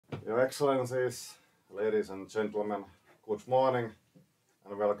Your Excellencies, ladies and gentlemen, good morning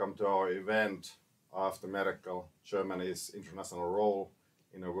and welcome to our event after Merkel, Germany's international role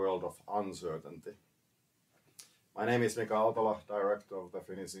in a world of uncertainty. My name is Mika, Aaltola, Director of the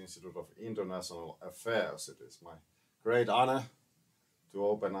Finnish Institute of International Affairs. It is my great honor to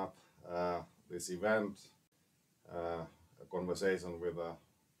open up this event, a conversation with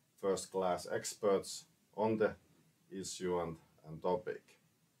first-class experts on the issue and topic.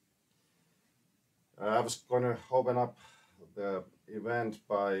 I was going to open up the event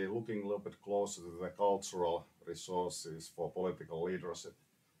by looking a little bit closer to the cultural resources for political leadership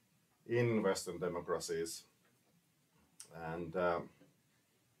in Western democracies. And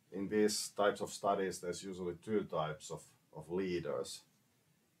in these types of studies, there's usually two types of leaders.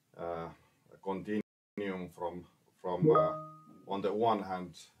 A continuum from on the one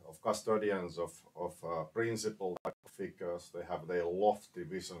hand, of custodians of principle type of figures. They have their lofty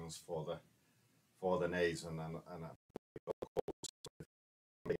visions for the nation and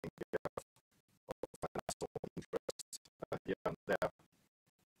here and there.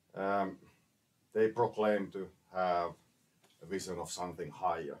 They proclaim to have a vision of something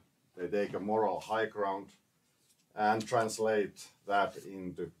higher. They take a moral high ground and translate that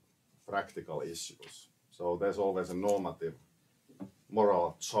into practical issues. So there's always a normative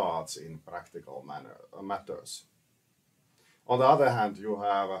moral charge in practical matters. On the other hand, you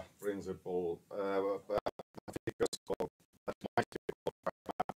have a principle figures called pragmatic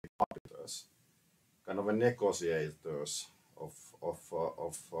arbiters, kind of a negotiators or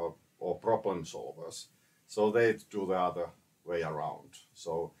problem solvers. So they do the other way around.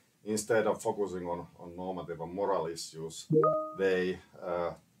 So instead of focusing on normative and moral issues, they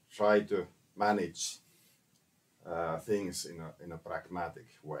try to manage things in a pragmatic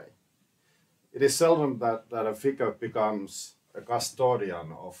way. It is seldom that a figure becomes a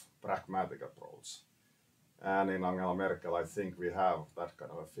custodian of pragmatic approach. And in Angela Merkel, I think we have that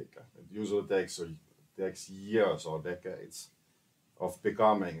kind of a figure. It usually takes years or decades of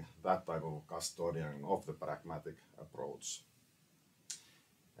becoming that type of custodian of the pragmatic approach.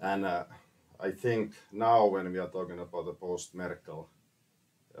 And I think now when we are talking about the post-Merkel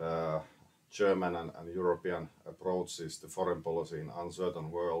German and European approaches to foreign policy in an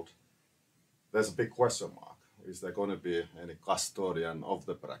uncertain world, there's a big question mark. Is there going to be any custodian of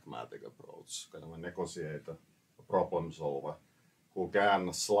the pragmatic approach, kind of a negotiator, a problem solver, who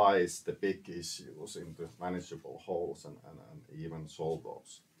can slice the big issues into manageable wholes and even solve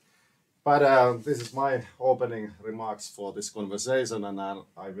those? But this is my opening remarks for this conversation, and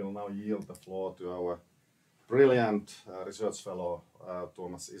I will now yield the floor to our brilliant research fellow,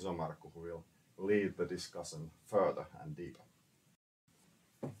 Tuomas Isomarkku, who will lead the discussion further and deeper.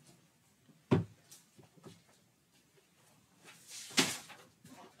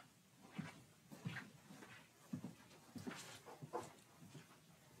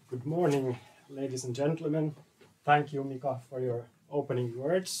 Good morning, ladies and gentlemen. Thank you, Mika, for your opening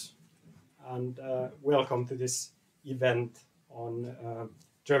words, and welcome to this event on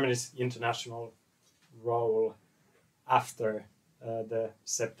Germany's international role after the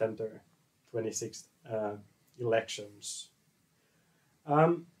September 26th elections.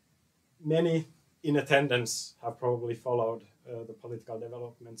 Many in attendance have probably followed the political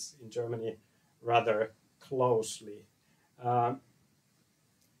developments in Germany rather closely.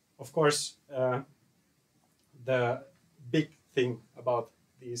 Of course, the big thing about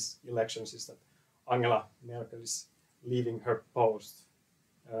these elections is that Angela Merkel is leaving her post.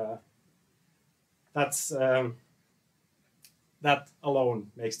 That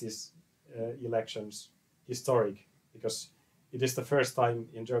alone makes these elections historic, because it is the first time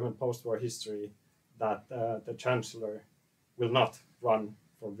in German post-war history that the Chancellor will not run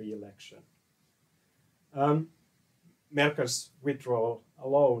for re-election. Merkel's withdrawal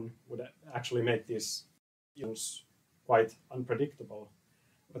alone would actually make these elections quite unpredictable,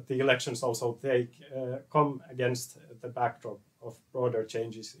 but the elections also come against the backdrop of broader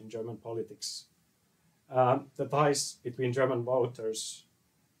changes in German politics. The ties between German voters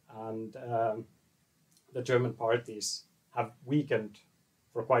and the German parties have weakened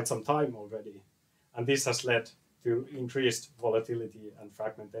for quite some time already, and this has led to increased volatility and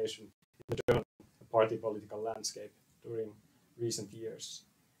fragmentation in the German party political landscape during recent years.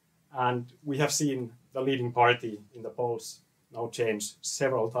 And we have seen the leading party in the polls now change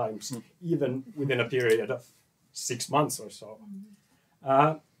several times, even within a period of 6 months or so.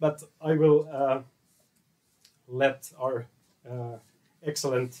 But I will let our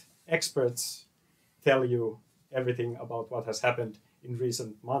excellent experts tell you everything about what has happened in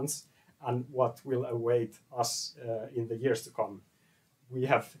recent months and what will await us in the years to come. we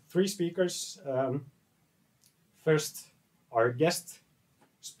have three speakers. First, our guest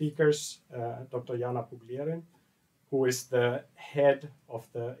speakers, Dr. Jana Puglierin, who is the head of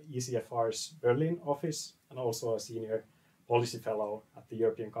the ECFR's Berlin office and also a senior policy fellow at the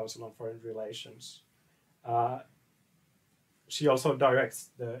European Council on Foreign Relations. She also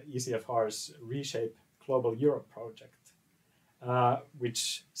directs the ECFR's Reshape Global Europe project,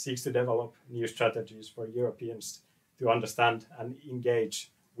 which seeks to develop new strategies for Europeans to understand and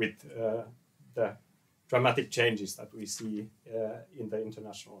engage with the dramatic changes that we see in the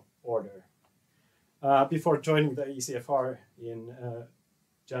international order. Before joining the ECFR in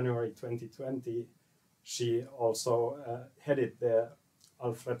January 2020, she also headed the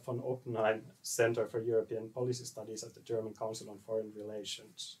Alfred von Oppenheim Center for European Policy Studies at the German Council on Foreign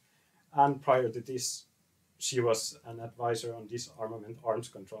Relations. And prior to this, she was an advisor on disarmament, arms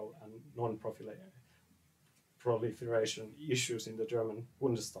control, and non-proliferation issues in the German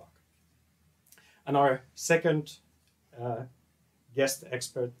Bundestag. And our second guest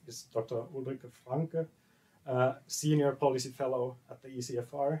expert is Dr. Ulrike Franke, Senior Policy Fellow at the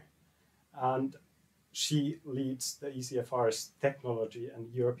ECFR, and she leads the ECFR's Technology and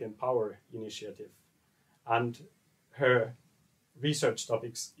European Power Initiative. And her research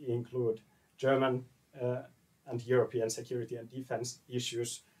topics include German and European security and defense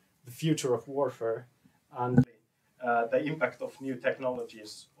issues, the future of warfare, and the impact of new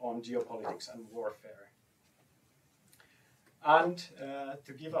technologies on geopolitics and warfare. And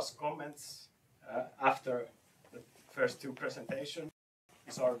to give us comments after the first two presentations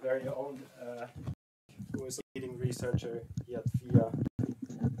is our very own, who is a leading researcher here at FIIA,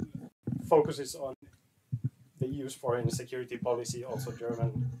 focuses on the EU's foreign security policy, also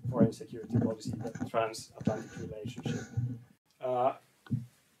German foreign security policy, the transatlantic relationship.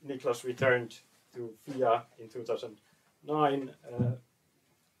 Niklas returned to FIIA in 2009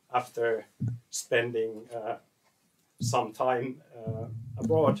 after spending some time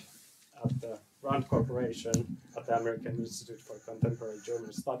abroad at the RAND Corporation, at the American Institute for Contemporary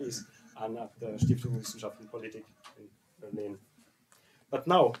German Studies, and at the Stiftung Wissenschaft und Politik in Berlin. But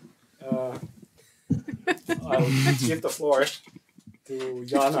now, I'll give the floor to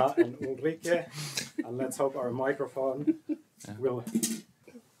Jana and Ulrike, and let's hope our microphone will...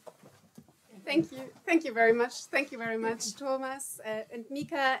 Thank you very much. Thank you very much, Thomas and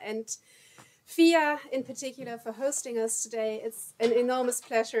Mika and FIIA in particular for hosting us today. It's an enormous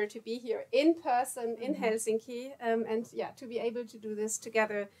pleasure to be here in person in Helsinki and to be able to do this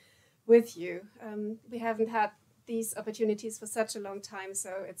together with you. We haven't had these opportunities for such a long time,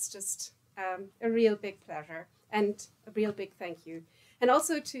 so it's just a real big pleasure and a real big thank you. And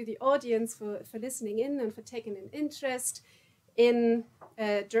also to the audience for listening in and for taking an interest in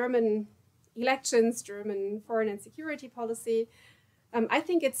German elections, German foreign and security policy. I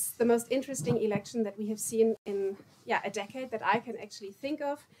think it's the most interesting election that we have seen in a decade that I can actually think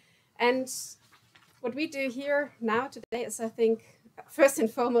of. And what we do here now today is, I think, first and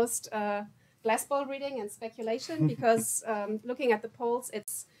foremost, glass ball reading and speculation, because looking at the polls,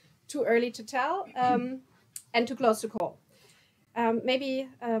 it's too early to tell and too close to call. Maybe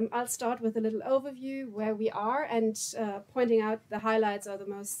I'll start with a little overview where we are and pointing out the highlights or the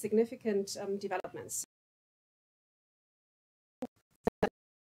most significant developments. The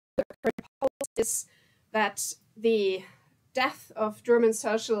current polls is that the death of German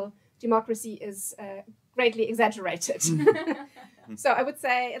social democracy is greatly exaggerated. So I would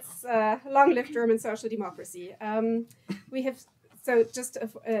say it's long-lived German social democracy. So just a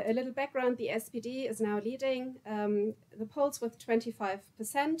little background, the SPD is now leading the polls with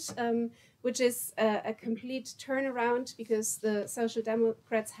 25%, which is a complete turnaround because the Social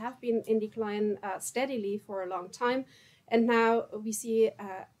Democrats have been in decline steadily for a long time. And now we see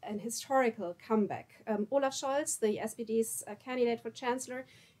an historical comeback. Olaf Scholz, the SPD's candidate for chancellor,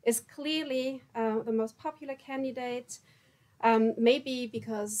 is clearly the most popular candidate. Maybe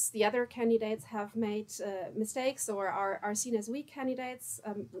because the other candidates have made mistakes or are seen as weak candidates,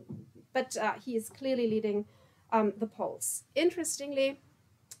 but he is clearly leading the polls. Interestingly,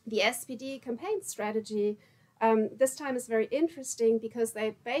 the SPD campaign strategy this time is very interesting because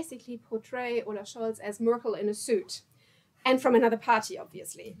they basically portray Olaf Scholz as Merkel in a suit, and from another party,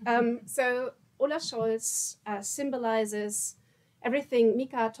 obviously. So Olaf Scholz symbolizes everything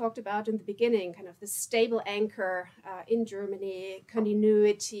Mika talked about in the beginning, kind of the stable anchor in Germany,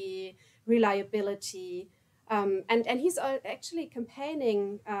 continuity, reliability. And he's actually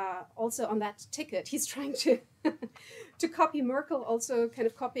campaigning also on that ticket. He's trying to to copy Merkel, also kind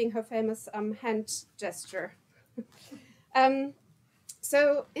of copying her famous hand gesture.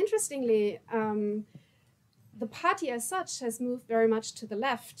 So interestingly, the party as such has moved very much to the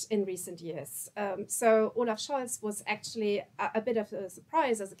left in recent years. So Olaf Scholz was actually a bit of a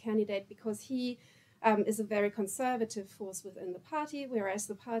surprise as a candidate because he is a very conservative force within the party, whereas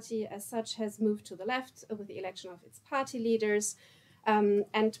the party as such has moved to the left with the election of its party leaders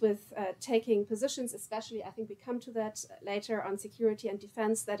and with taking positions, especially, I think we come to that later, on security and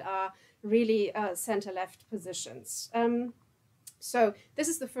defense that are really center-left positions. So this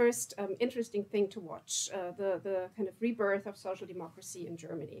is the first interesting thing to watch, the kind of rebirth of social democracy in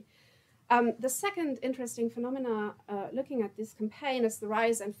Germany. The second interesting phenomena looking at this campaign is the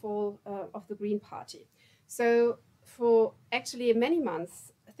rise and fall of the Green Party. So for actually many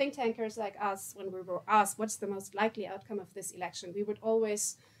months, think tankers like us, when we were asked what's the most likely outcome of this election, we would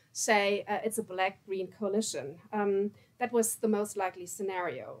always say it's a black-green coalition. That was the most likely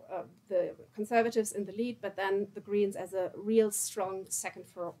scenario. The Conservatives in the lead, but then the Greens as a real strong second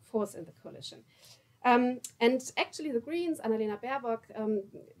force in the coalition. And actually the Greens, Annalena Baerbock,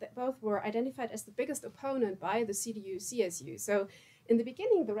 both were identified as the biggest opponent by the CDU-CSU. So in the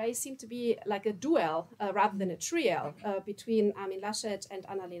beginning, the race seemed to be like a duel rather than a trio between Armin Laschet and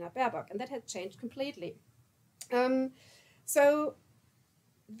Annalena Baerbock, and that had changed completely. So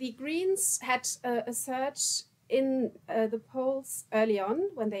the Greens had a surge in the polls early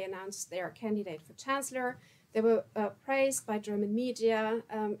on when they announced their candidate for chancellor. They were praised by German media,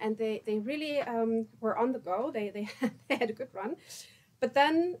 and they really were on the go. They had a good run. But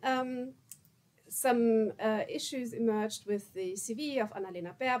then some issues emerged with the CV of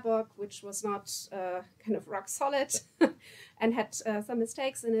Annalena Baerbock, which was not kind of rock solid and had some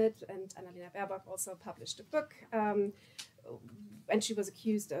mistakes in it. And Annalena Baerbock also published a book, and she was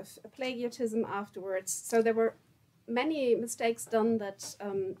accused of plagiarism afterwards. So there were many mistakes done that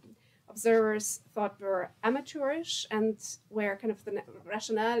observers thought were amateurish, and where kind of the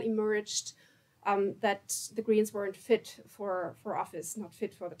rationale emerged that the Greens weren't fit for office, not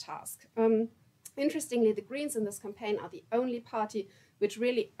fit for the task. Interestingly, the Greens in this campaign are the only party which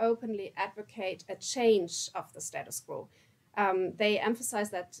really openly advocate a change of the status quo. They emphasize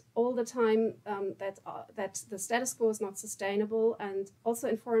that all the time, that the status quo is not sustainable, and also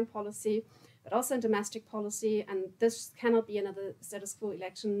in foreign policy, but also in domestic policy, and this cannot be another status quo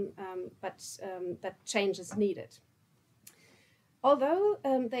election, but that change is needed. Although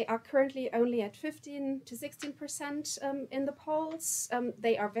they are currently only at 15 to 16% in the polls,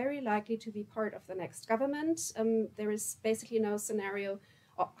 they are very likely to be part of the next government. There is basically no scenario,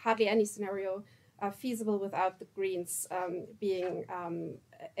 or hardly any scenario, feasible without the Greens being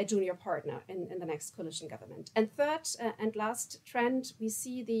a junior partner in the next coalition government. And third and last trend, we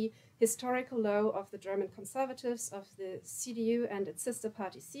see the historical low of the German conservatives, of the CDU and its sister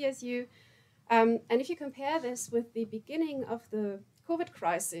party CSU. And if you compare this with the beginning of the COVID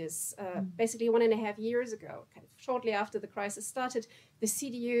crisis, basically 1.5 years ago, kind of shortly after the crisis started, the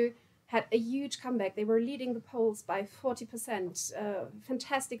CDU had a huge comeback. They were leading the polls by 40%,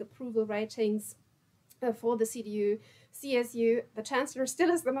 fantastic approval ratings for the CDU. CSU, the chancellor still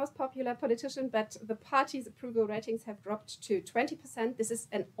is the most popular politician, but the party's approval ratings have dropped to 20%. This is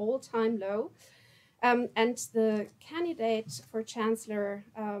an all-time low. And the candidate for chancellor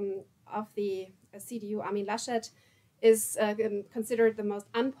of the CDU, Armin Laschet, is considered the most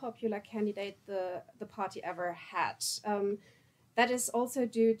unpopular candidate the party ever had. That is also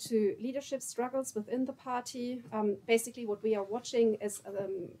due to leadership struggles within the party. Basically, what we are watching is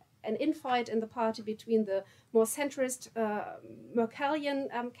an infight in the party between the more centrist Merkelian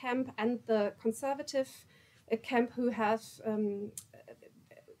camp and the conservative camp, who has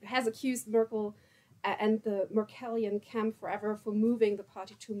accused Merkel and the Merkelian camp forever for moving the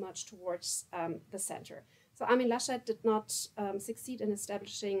party too much towards the center. So Armin Laschet did not succeed in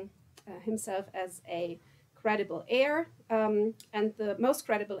establishing himself as a credible heir, and the most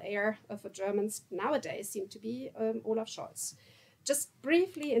credible heir for Germans nowadays seem to be Olaf Scholz. Just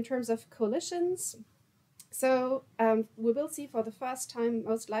briefly in terms of coalitions, so we will see for the first time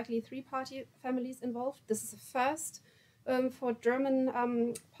most likely 3 party families involved. This is a first for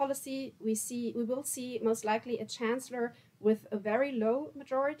German policy. We will see most likely a chancellor with a very low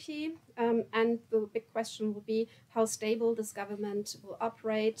majority, and the big question will be how stable this government will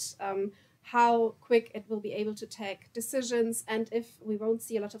operate, how quick it will be able to take decisions, and if we won't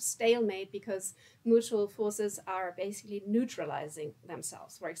see a lot of stalemate because mutual forces are basically neutralizing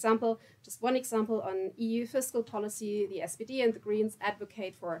themselves. For example, just one example on EU fiscal policy, the SPD and the Greens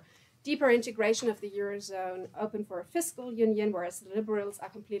advocate for deeper integration of the Eurozone, open for a fiscal union, whereas the Liberals are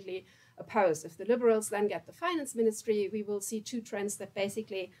completely opposed. If the Liberals then get the finance ministry, we will see 2 trends that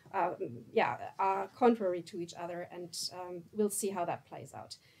basically are contrary to each other, and we'll see how that plays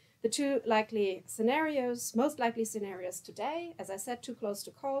out. The two likely scenarios, most likely scenarios today, as I said, too close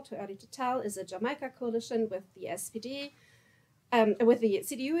to call, too early to tell, is a Jamaica coalition with the SPD, with the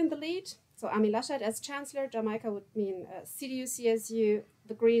CDU in the lead. So Ami Laschet as chancellor. Jamaica would mean CDU, CSU,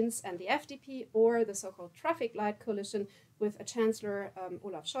 the Greens, and the FDP, or the so-called traffic light coalition with a chancellor,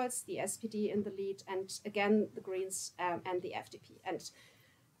 Olaf Scholz, the SPD in the lead, and again the Greens and the FDP. And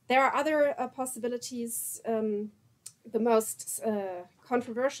there are other possibilities. The most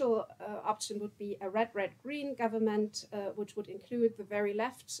controversial option would be a red-red-green government, which would include the very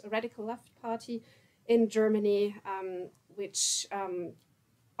left, radical left party in Germany, which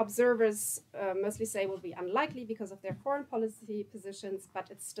observers mostly say will be unlikely because of their foreign policy positions,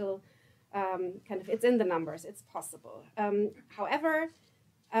 but it's still it's in the numbers, it's possible. However,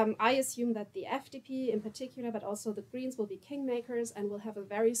 I assume that the FDP in particular, but also the Greens, will be kingmakers and will have a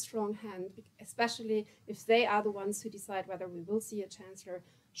very strong hand, especially if they are the ones who decide whether we will see a chancellor,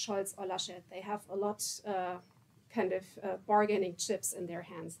 Scholz or Laschet. They have a lot bargaining chips in their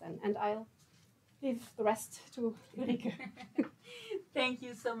hands then. And I'll leave the rest to Ulrike. Thank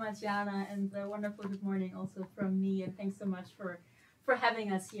you so much, Jana, and a wonderful good morning also from me. And thanks so much for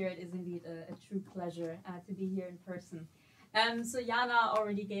having us here. It is indeed a true pleasure to be here in person. So Jana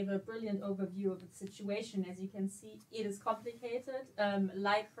already gave a brilliant overview of the situation. As you can see, it is complicated.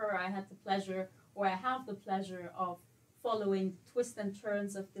 Like her, I have the pleasure of following the twists and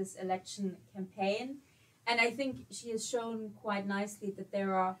turns of this election campaign. And I think she has shown quite nicely that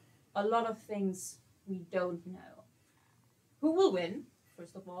there are a lot of things we don't know. Who will win,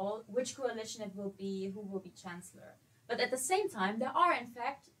 first of all, which coalition it will be, who will be chancellor. But at the same time, there are in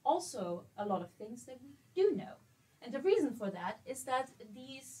fact also a lot of things that we do know. And the reason for that is that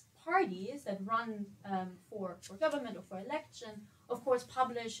these parties that run for government or for election, of course,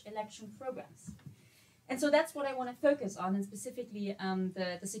 publish election programs. And so that's what I want to focus on, and specifically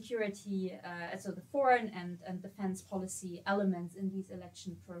the security, so the foreign and defense policy elements in these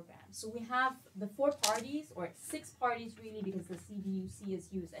election programs. So we have the 4 parties, or 6 parties really, because the CDU,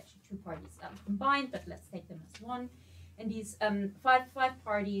 CSU is actually 2 parties combined, but let's take them as one. And these five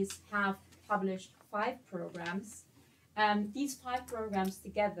parties have published 5 programs. These 5 programs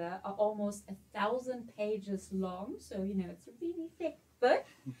together are almost 1,000 pages long, so it's a really thick book.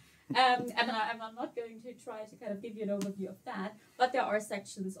 And I'm not going to try to kind of give you an overview of that, but there are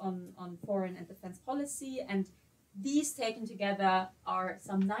sections on foreign and defense policy, and these taken together are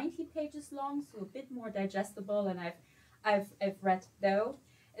some 90 pages long, so a bit more digestible, and I've read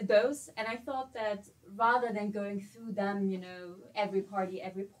those, and I thought that rather than going through them, every party,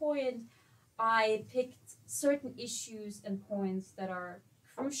 every point, I picked certain issues and points that are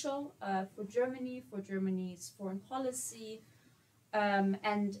crucial for Germany, for Germany's foreign policy,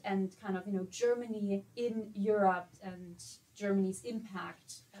 and kind of Germany in Europe and Germany's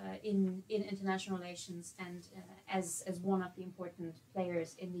impact in international relations and as one of the important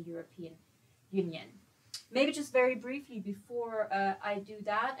players in the European Union. Maybe just very briefly before I do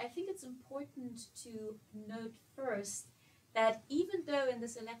that, I think it's important to note first that even though in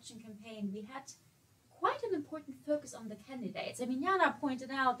this election campaign we had quite an important focus on the candidates. I mean, Jana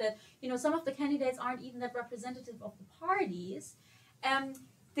pointed out that some of the candidates aren't even that representative of the parties.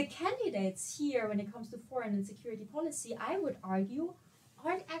 The candidates here, when it comes to foreign and security policy, I would argue,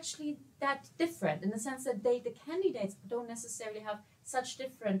 aren't actually that different in the sense that the candidates don't necessarily have such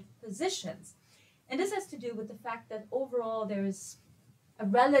different positions. And this has to do with the fact that overall there's a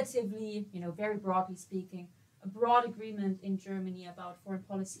relatively, very broadly speaking, a broad agreement in Germany about foreign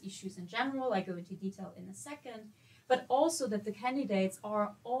policy issues in general. I go into detail in a second, but also that the candidates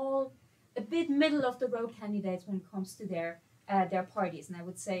are all a bit middle of the road candidates when it comes to their parties. And I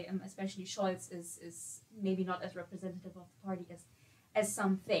would say especially Scholz is maybe not as representative of the party as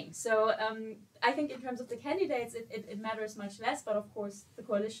some think. So I think in terms of the candidates, it matters much less, but of course the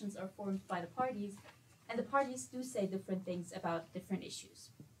coalitions are formed by the parties, and the parties do say different things about different issues.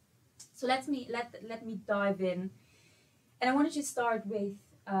 So let me dive in, and I wanted to start with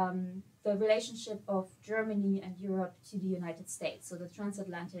the relationship of Germany and Europe to the United States, so the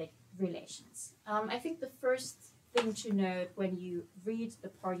transatlantic relations. I think the first thing to note when you read the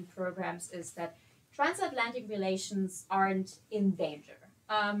party programs is that transatlantic relations aren't in danger.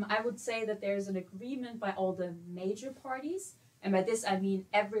 I would say that there's an agreement by all the major parties, and by this I mean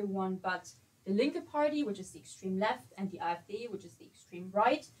everyone but the Linke Party, which is the extreme left, and the AfD, which is the extreme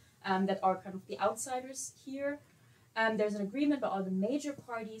right, that are kind of the outsiders here. There's an agreement by all the major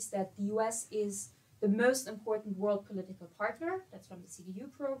parties that the US is the most important world political partner. That's from the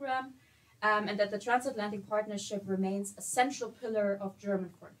CDU program. And that the transatlantic partnership remains a central pillar of German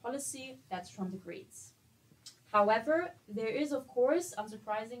foreign policy. That's from the Greens. However, there is, of course,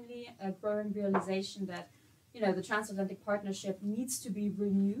 unsurprisingly, a growing realization that, the transatlantic partnership needs to be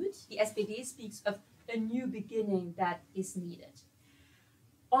renewed. The SPD speaks of a new beginning that is needed.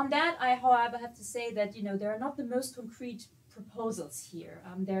 On that, I, however, have to say that, there are not the most concrete proposals here.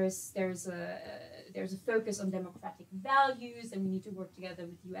 There's a focus on democratic values, and we need to work together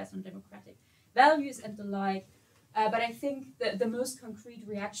with the US on democratic values and the like. But I think the most concrete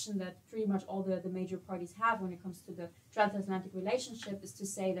reaction that pretty much all the major parties have when it comes to the transatlantic relationship is to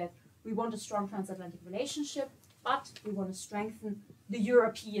say that we want a strong transatlantic relationship, but we want to strengthen the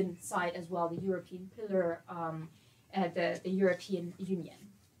European side as well, the European pillar, the European Union.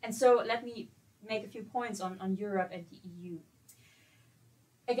 And so let me make a few points on Europe and the EU.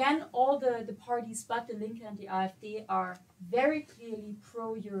 Again, all the parties but the Linke and the AfD are very clearly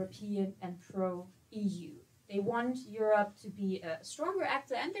pro-European and pro-EU. They want Europe to be a stronger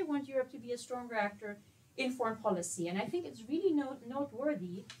actor, and they want Europe to be a stronger actor in foreign policy. And I think it's really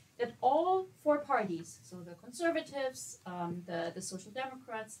noteworthy that all four parties, so the Conservatives, the Social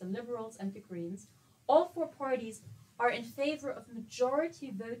Democrats, the Liberals, and the Greens, all four parties are in favor of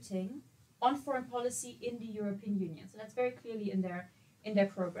majority voting on foreign policy in the European Union. So that's very clearly in their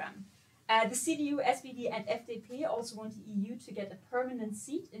program. The CDU, SPD, and FDP also want the EU to get a permanent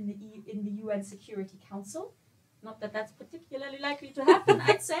seat in the UN Security Council. Not that that's particularly likely to happen,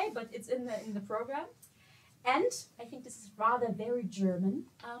 I'd say, but it's in the program. And I think this is rather very German.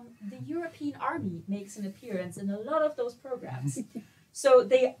 The European Army makes an appearance in a lot of those programs. So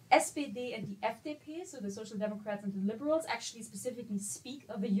the SPD and the FDP, so the Social Democrats and the Liberals, actually specifically speak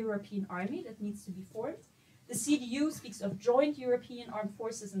of a European army that needs to be formed. The CDU speaks of joint European armed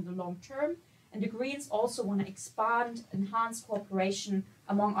forces in the long term, and the Greens also want to expand, enhance cooperation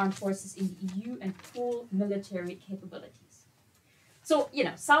among armed forces in the EU and pool military capabilities. So,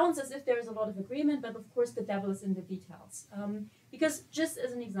 sounds as if there is a lot of agreement, but of course the devil is in the details. Because just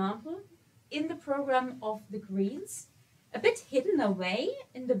as an example, in the program of the Greens, a bit hidden away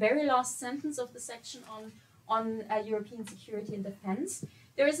in the very last sentence of the section on European security and defense,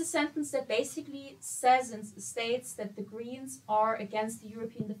 there is a sentence that basically says and states that the Greens are against the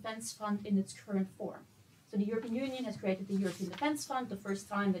European Defence Fund in its current form. So the European Union has created the European Defence Fund, the first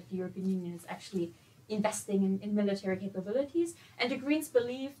time that the European Union is actually investing in military capabilities. And the Greens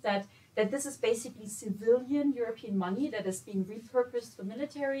believe that this is basically civilian European money that is being repurposed for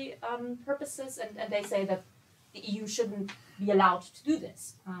military purposes, and they say that the EU shouldn't be allowed to do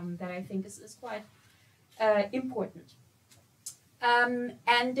this. That I think is quite important.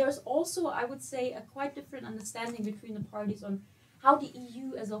 And there's also, I would say, a quite different understanding between the parties on how the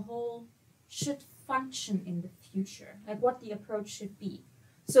EU as a whole should function in the future, like what the approach should be.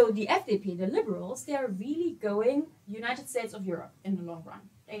 So the FDP, the Liberals, they are really going United States of Europe in the long run.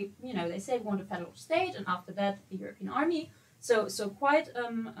 They say we want a federal state, and after that, the European army. So quite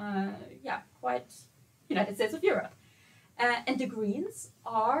United States of Europe. And the Greens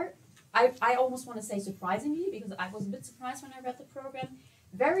are, I almost want to say surprisingly, because I was a bit surprised when I read the program,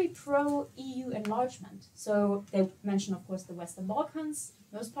 very pro-EU enlargement. So they mention, of course, the Western Balkans,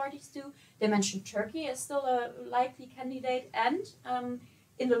 most parties do. They mention Turkey as still a likely candidate, and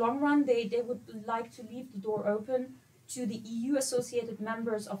in the long run, they would like to leave the door open to the EU-associated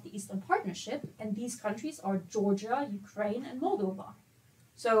members of the Eastern Partnership, and these countries are Georgia, Ukraine, and Moldova.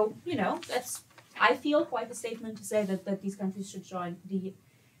 So, that's, I feel, quite a statement to say that these countries should join the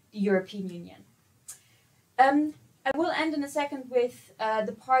European Union. I will end in a second with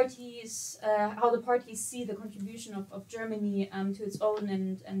the parties, how the parties see the contribution of Germany to its own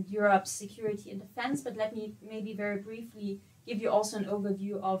and Europe's security and defense, but let me maybe very briefly give you also an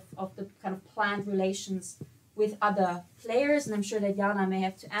overview of the kind of planned relations with other players, and I'm sure that Jana may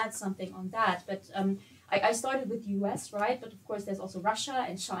have to add something on that, but I started with the US, right? But of course there's also Russia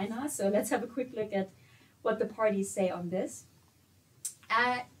and China, so let's have a quick look at what the parties say on this.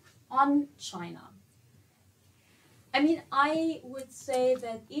 On China. I mean, I would say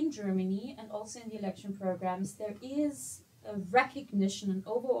that in Germany and also in the election programs, there is a recognition, an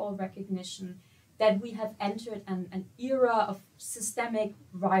overall recognition that we have entered an era of systemic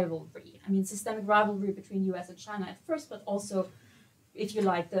rivalry. I mean, systemic rivalry between US and China at first, but also, if you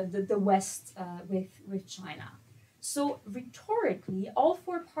like, the West with China. So rhetorically, all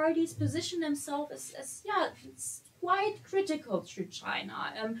four parties position themselves as it's quite critical to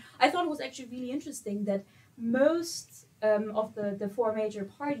China. I thought it was actually really interesting that most of the four major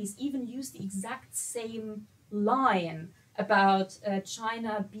parties even use the exact same line about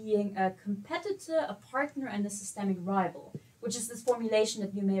China being a competitor, a partner, and a systemic rival, which is this formulation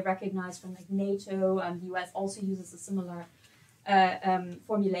that you may recognize from like NATO, and the US also uses a similar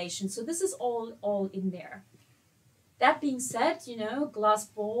formulation. So this is all in there. That being said, you know, glass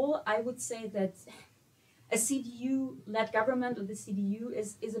ball, I would say that a CDU-led government, or the CDU,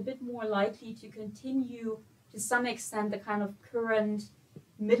 is a bit more likely to continue to some extent the kind of current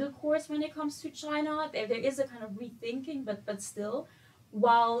middle course when it comes to China. There is a kind of rethinking, but still,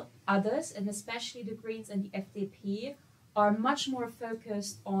 while others, and especially the Greens and the FDP, are much more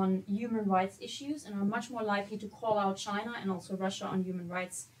focused on human rights issues and are much more likely to call out China and also Russia on human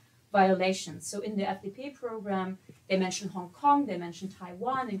rights violations. So in the FDP program, they mention Hong Kong, they mention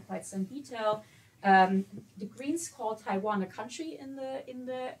Taiwan in quite some detail. The Greens call Taiwan a country in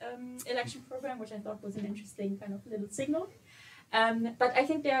the election program, which I thought was an interesting kind of little signal. But I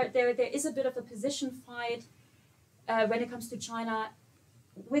think there is a bit of a position fight when it comes to China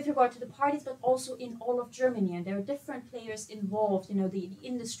with regard to the parties, but also in all of Germany. And there are different players involved. You know, the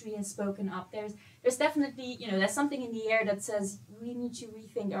industry has spoken up. There's definitely, you know, there's something in the air that says we need to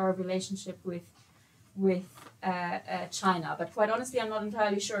rethink our relationship with China. But quite honestly, I'm not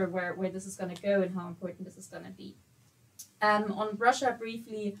entirely sure where this is going to go and how important this is going to be. On Russia,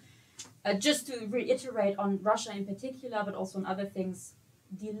 briefly, just to reiterate on Russia in particular, but also on other things,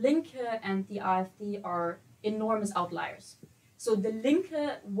 the Linke and the AfD are enormous outliers. So the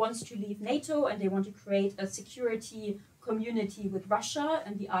Linke wants to leave NATO and they want to create a security community with Russia,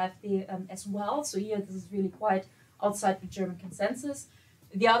 and the AfD as well. So here, this is really quite outside the German consensus.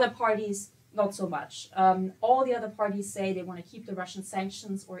 The other parties, not so much. All the other parties say they want to keep the Russian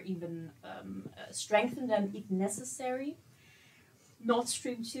sanctions or even strengthen them if necessary. Nord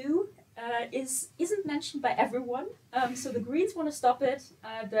Stream 2 isn't mentioned by everyone. So the Greens want to stop it.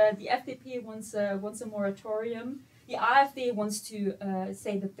 The FDP wants a moratorium. The AfD wants to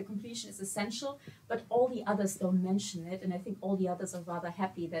say that the completion is essential, but all the others don't mention it. And I think all the others are rather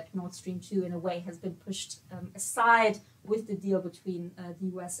happy that Nord Stream 2, in a way, has been pushed aside with the deal between the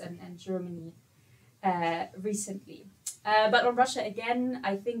US and Germany recently. But on Russia, again,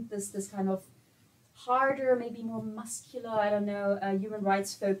 I think this kind of harder, maybe more muscular, I don't know, human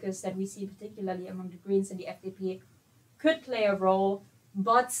rights focus that we see particularly among the Greens and the FDP could play a role.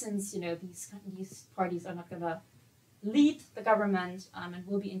 But since, you know, these parties are not going to lead the government and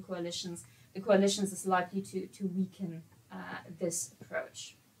will be in coalitions, the coalitions is likely to weaken this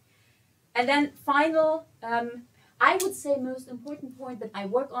approach. And then final, I would say most important point that I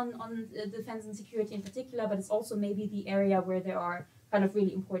work on defense and security in particular, but it's also maybe the area where there are kind of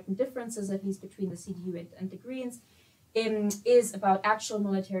really important differences, at least between the CDU and the Greens, is about actual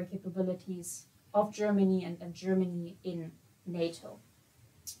military capabilities of Germany and Germany in NATO.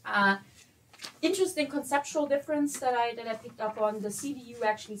 Interesting conceptual difference that I picked up on. The CDU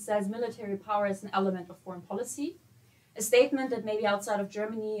actually says military power is an element of foreign policy, a statement that maybe outside of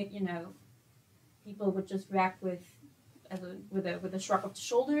Germany, you know, people would just react with a shrug of the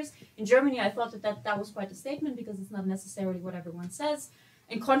shoulders. In Germany, I thought that was quite a statement because it's not necessarily what everyone says.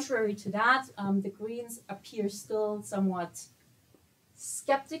 And contrary to that, the Greens appear still somewhat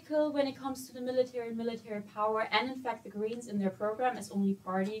skeptical when it comes to the military power. And in fact, the Greens in their program, as only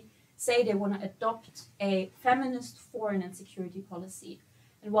party, say they want to adopt a feminist foreign and security policy.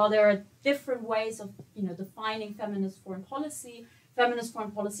 And while there are different ways of, you know, defining feminist foreign policy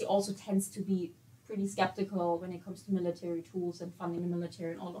also tends to be pretty skeptical when it comes to military tools and funding the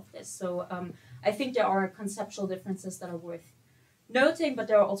military and all of this. So I think there are conceptual differences that are worth noting, but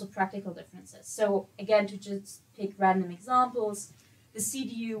there are also practical differences. So again, to just pick random examples, the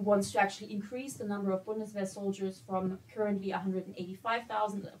CDU wants to actually increase the number of Bundeswehr soldiers from currently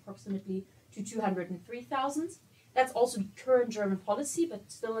 185,000 approximately to 203,000. That's also the current German policy,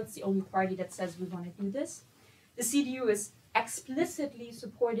 but still it's the only party that says we want to do this. The CDU is explicitly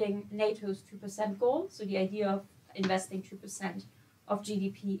supporting NATO's 2% goal, so the idea of investing 2% of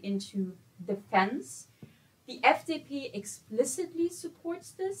GDP into defense. The FDP explicitly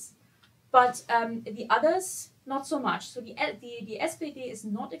supports this, but the others, not so much. So the SPD is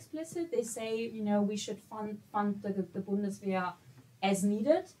not explicit. They say, you know, we should fund the Bundeswehr as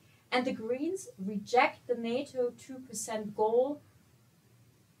needed. And the Greens reject the NATO 2% goal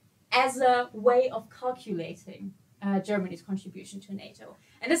as a way of calculating Germany's contribution to NATO.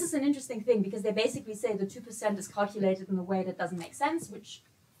 And this is an interesting thing because they basically say the 2% is calculated in a way that doesn't make sense, which,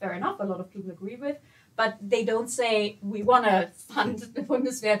 fair enough, a lot of people agree with. But they don't say we want to fund the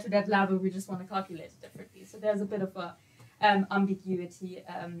Bundeswehr to that level, we just want to calculate it differently. So there's a bit of a ambiguity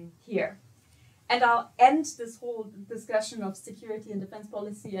here. And I'll end this whole discussion of security and defense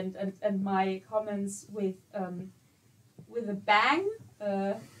policy and my comments with a bang,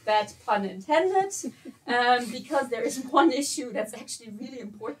 bad pun intended, because there is one issue that's actually really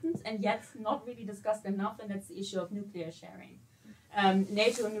important and yet not really discussed enough, and that's the issue of nuclear sharing.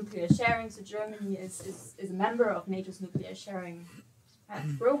 NATO nuclear sharing. So Germany is a member of NATO's nuclear sharing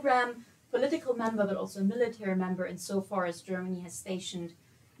program, political member, but also a military member insofar as Germany has stationed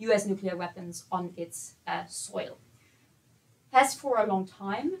US nuclear weapons on its soil. Has for a long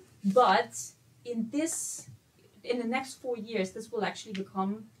time, but in the next 4 years, this will actually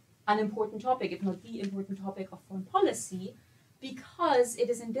become an important topic, if not the important topic of foreign policy, because it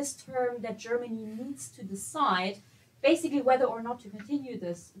is in this term that Germany needs to decide basically whether or not to continue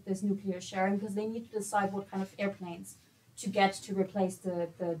this nuclear sharing, because they need to decide what kind of airplanes to get to replace the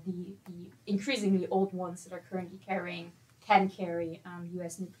increasingly old ones that are currently can carry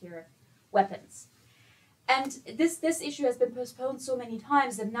US nuclear weapons. And this issue has been postponed so many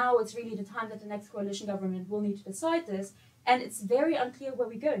times that now it's really the time that the next coalition government will need to decide this. And it's very unclear where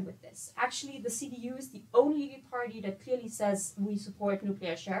we're going with this. Actually, the CDU is the only party that clearly says we support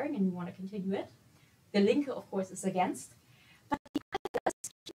nuclear sharing and we want to continue it. The Linke, of course, is against. But the others,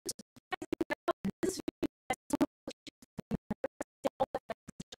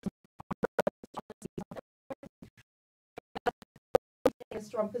 a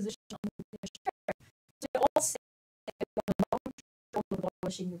strong position on nuclear sharing. So they all say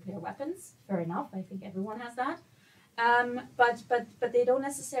abolishing nuclear weapons. Fair enough. I think everyone has that. But they don't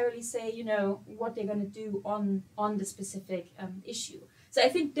necessarily say, you know, what they're going to do on the specific issue. So I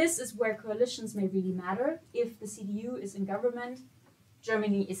think this is where coalitions may really matter. If the CDU is in government,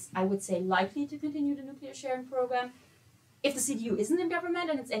 Germany is, I would say, likely to continue the nuclear sharing program. If the CDU isn't in government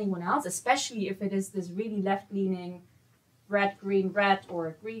and it's anyone else, especially if it is this really left-leaning red, green, red,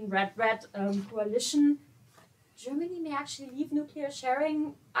 or green, red, red coalition, Germany may actually leave nuclear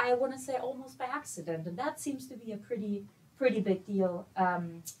sharing, I want to say, almost by accident. And that seems to be a pretty big deal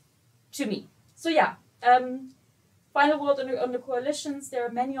to me. So yeah, final word on the coalitions. There are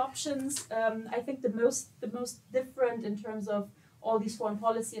many options. I think the most different in terms of all these foreign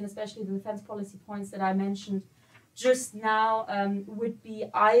policy and especially the defense policy points that I mentioned just now would be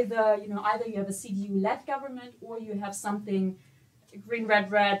either you have a CDU-led government or you have something green, red,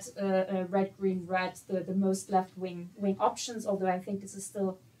 red, red, green, red, the most left-wing options, although I think this is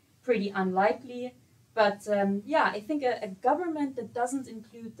still pretty unlikely. But yeah, I think a government that doesn't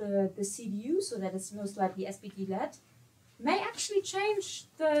include the CDU, so that is most likely SPD-led, may actually change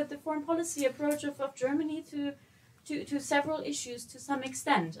the foreign policy approach of Germany to several issues to some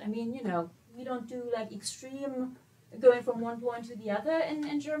extent. I mean, you know, we don't do like extreme going from one point to the other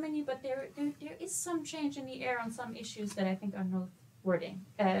in Germany, but there is some change in the air on some issues that I think are noteworthy.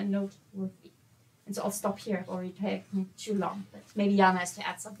 And so I'll stop here. I've already taken too long, but maybe Jana has to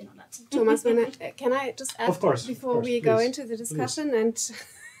add something on that. Thomas, can I just add before we go into the discussion and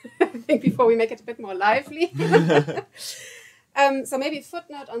I think before we make it a bit more lively? So maybe a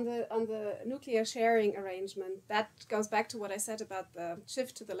footnote on the nuclear sharing arrangement. That goes back to what I said about the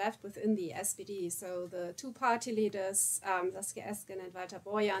shift to the left within the SPD. So the two party leaders, Saskia Esken and Walter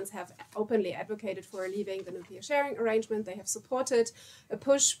Borjans, have openly advocated for leaving the nuclear sharing arrangement. They have supported a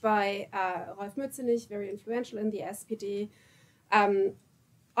push by Rolf Mützenich, very influential in the SPD.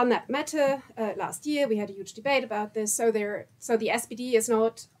 On that matter, last year we had a huge debate about this. So the SPD is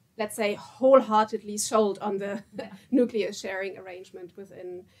not, let's say, wholeheartedly sold on the nuclear sharing arrangement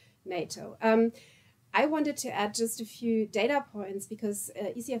within NATO. I wanted to add just a few data points because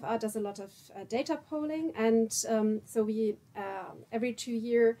ECFR does a lot of data polling, and so we every 2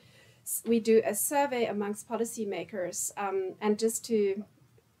 years we do a survey amongst policymakers, and just to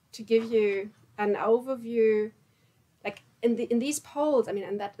give you an overview. In these polls, I mean,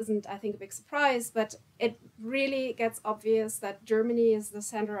 and that isn't, I think, a big surprise, but it really gets obvious that Germany is the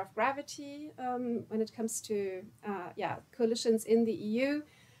center of gravity when it comes to coalitions in the EU.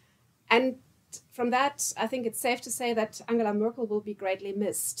 And from that, I think it's safe to say that Angela Merkel will be greatly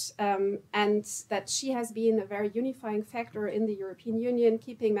missed, and that she has been a very unifying factor in the European Union,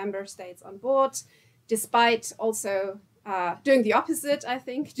 keeping member states on board, despite also doing the opposite, I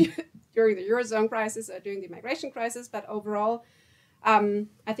think, during the Eurozone crisis or during the migration crisis. But overall,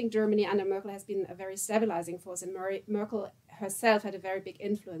 I think Germany under Merkel has been a very stabilizing force, and Merkel herself had a very big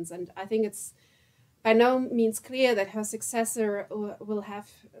influence. And I think it's by no means clear that her successor will have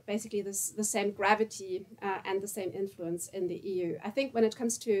basically the same gravity and the same influence in the EU. I think when it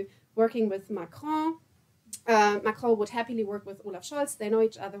comes to working with Macron, Macron would happily work with Olaf Scholz. They know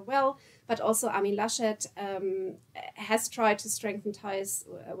each other well, but also Armin Laschet has tried to strengthen ties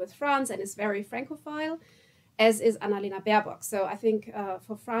with France and is very Francophile, as is Annalena Baerbock. So I think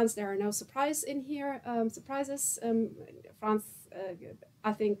for France, there are no surprises. France,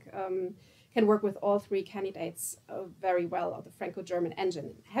 I think, can work with all three candidates very well on the Franco-German engine.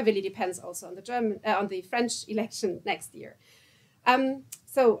 It heavily depends also on the French election next year.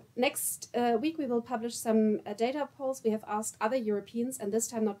 So next week we will publish some data polls. We have asked other Europeans, and this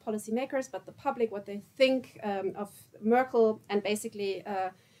time not policymakers, but the public, what they think of Merkel and basically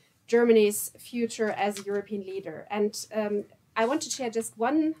Germany's future as a European leader. And I want to share just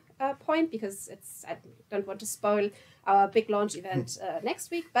one point because I don't want to spoil our big launch event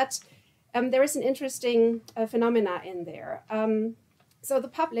next week, but there is an interesting phenomena in there. So the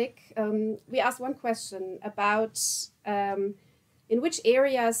public, we asked one question about in which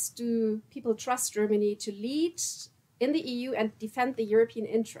areas do people trust Germany to lead in the EU and defend the European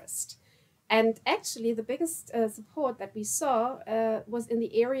interest? And actually, the biggest support that we saw was in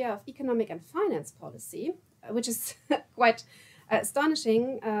the area of economic and finance policy, which is quite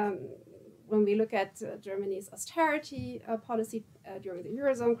astonishing when we look at Germany's austerity policy during the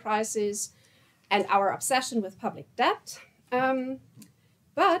Eurozone crisis and our obsession with public debt.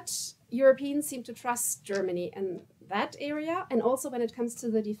 But Europeans seem to trust Germany in that area, and also when it comes to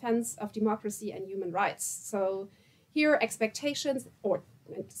the defense of democracy and human rights. So here expectations, or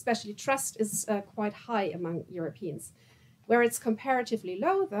especially trust, is quite high among Europeans. Where it's comparatively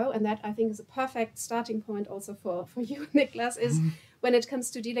low, though, and that I think is a perfect starting point also for you, Niklas, is when it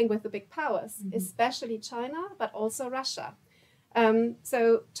comes to dealing with the big powers, especially China, but also Russia.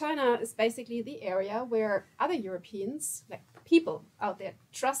 So China is basically the area where other Europeans, like people out there,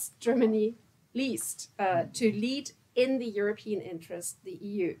 trust Germany least to lead in the European interest, the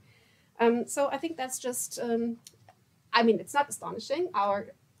EU. So I think that's just, I mean, it's not astonishing.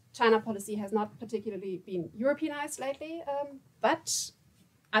 Our China policy has not particularly been Europeanized lately, but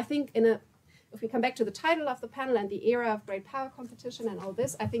I think if we come back to the title of the panel and the era of great power competition and all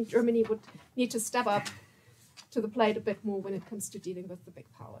this, I think Germany would need to step up to the plate a bit more when it comes to dealing with the big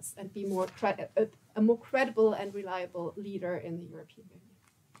powers and be a more credible and reliable leader in the European Union.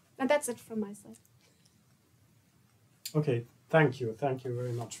 And that's it from my side. Okay, thank you. Thank you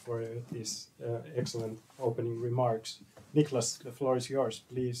very much for these excellent opening remarks. Niklas, the floor is yours.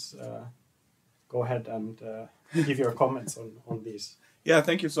 Please go ahead and give your comments on these. Yeah,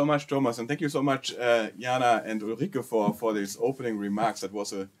 thank you so much, Thomas, and thank you so much, Jana and Ulrike, for these opening remarks. That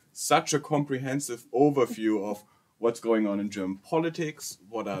was such a comprehensive overview of what's going on in German politics,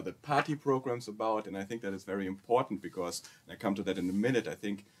 what are the party programs about, and I think that is very important because, and I come to that in a minute, I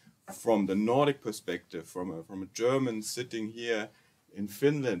think from the Nordic perspective, from a German sitting here in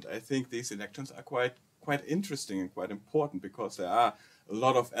Finland, I think these elections are quite interesting and quite important because there are a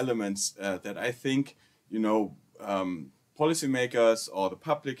lot of elements that I think, policymakers or the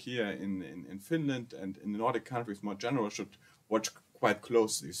public here in Finland and in the Nordic countries more general should watch quite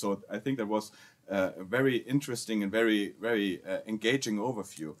closely. So I think that was a very interesting and very, very engaging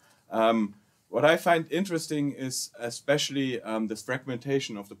overview. What I find interesting is especially the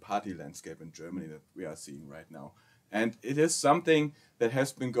fragmentation of the party landscape in Germany that we are seeing right now. And it is something that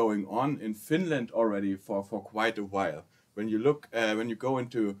has been going on in Finland already for quite a while. When you look, when you go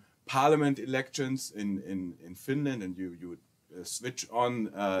into parliament elections in Finland and you switch on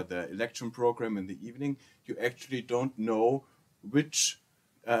the election program in the evening, you actually don't know which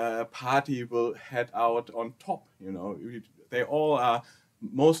party will head out on top. They all are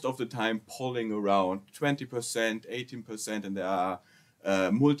most of the time polling around 20%, 18%, and there are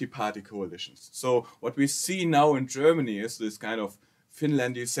multi-party coalitions. So what we see now in Germany is this kind of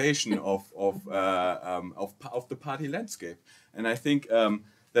Finlandization of the party landscape, and I think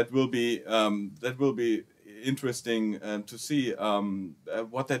that will be interesting to see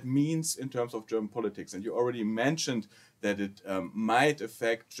what that means in terms of German politics. And you already mentioned that it might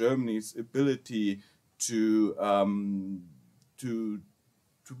affect Germany's ability to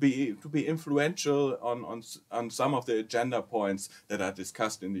be influential on some of the agenda points that are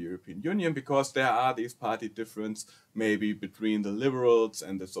discussed in the European Union, because there are these party differences maybe between the Liberals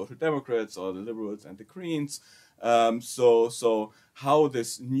and the Social Democrats or the Liberals and the Greens. So how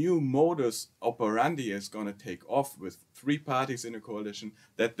this new modus operandi is going to take off with three parties in a coalition,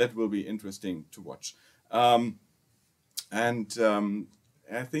 that will be interesting to watch. And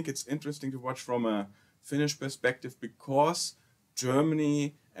I think it's interesting to watch from a Finnish perspective because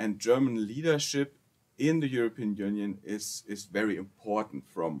Germany and German leadership in the European Union is very important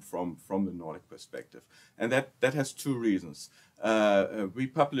from the Nordic perspective. And that has two reasons. We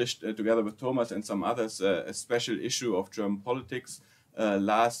published together with Thomas and some others a special issue of German politics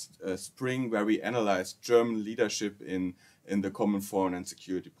last spring, where we analyzed German leadership in the common foreign and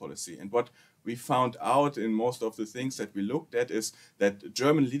security policy. And what we found out in most of the things that we looked at is that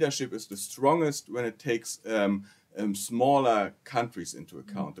German leadership is the strongest when it takes smaller countries into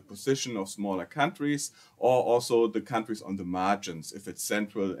account, the position of smaller countries, or also the countries on the margins, if it's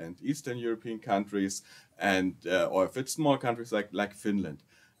Central and Eastern European countries, and or if it's small countries like Finland.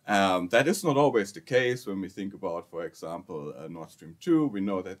 That is not always the case when we think about, for example, Nord Stream 2. We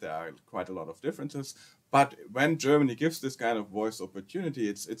know that there are quite a lot of differences, but when Germany gives this kind of voice opportunity,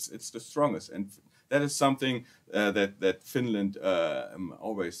 it's the strongest, and that is something that Finland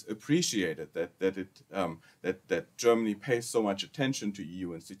always appreciated. That Germany pays so much attention to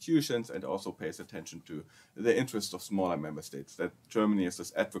EU institutions and also pays attention to the interests of smaller member states. That Germany is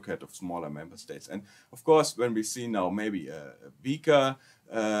this advocate of smaller member states, and of course, when we see now maybe a weaker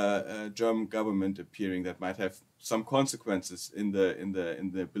German government appearing, that might have some consequences in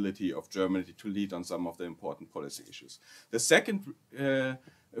the ability of Germany to lead on some of the important policy issues. The second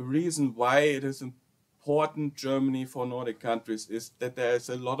reason why it is important Germany for Nordic countries is that there is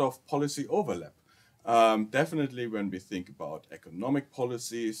a lot of policy overlap. Definitely when we think about economic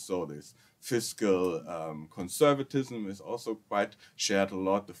policies, so this fiscal conservatism is also quite shared a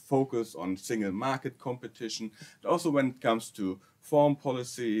lot, the focus on single market competition. But also when it comes to foreign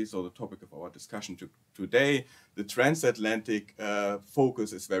policy, so the topic of our discussion today, the transatlantic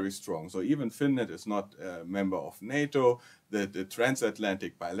focus is very strong. So even Finland is not a member of NATO. The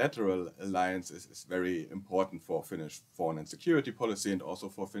transatlantic bilateral alliance is very important for Finnish foreign and security policy and also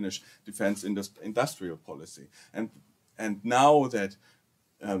for Finnish defense industrial policy. And now that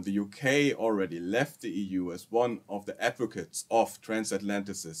the UK already left the EU as one of the advocates of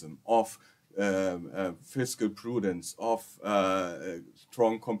transatlanticism, of fiscal prudence, of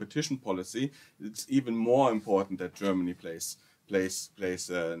strong competition policy, it's even more important that Germany plays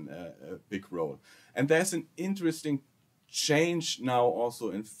a big role. And there's an interesting change now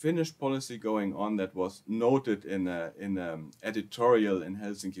also in Finnish policy going on that was noted in an editorial in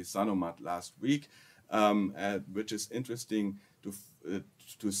Helsinki Sanomat last week, which is interesting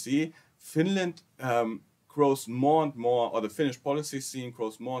to see. Finland grows more and more, or the Finnish policy scene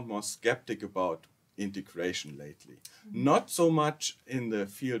grows more and more skeptic about integration lately. Not so much in the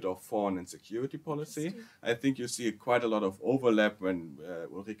field of foreign and security policy. I think you see quite a lot of overlap when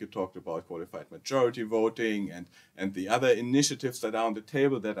Ulrike talked about qualified majority voting and the other initiatives that are on the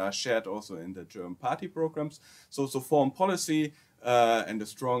table that are shared also in the German party programs. So foreign policy and a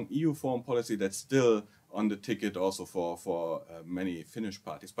strong EU foreign policy, that's still on the ticket also for many Finnish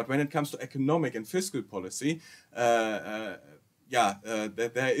parties. But when it comes to economic and fiscal policy, there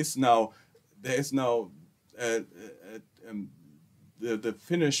is now the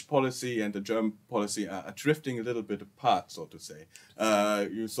Finnish policy and the German policy are drifting a little bit apart, so to say.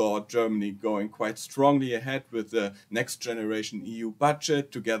 You saw Germany going quite strongly ahead with the next generation EU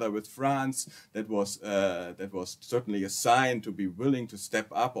budget together with France. That was certainly a sign to be willing to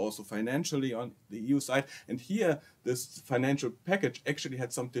step up also financially on the EU side. And here, this financial package actually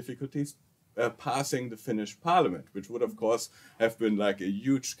had some difficulties passing the Finnish parliament, which would of course have been like a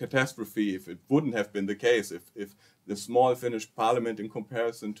huge catastrophe if it wouldn't have been the case, if the small Finnish parliament in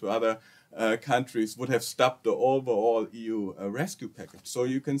comparison to other countries would have stopped the overall EU rescue package. So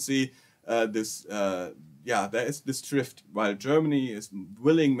you can see there is this drift. While Germany is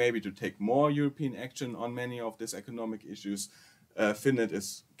willing maybe to take more European action on many of these economic issues, Finland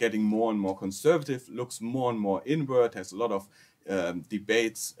is getting more and more conservative, looks more and more inward, has a lot of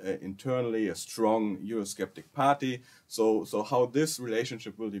debates internally, a strong Eurosceptic party. So how this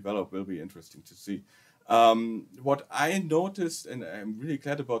relationship will develop will be interesting to see. What I noticed, and I'm really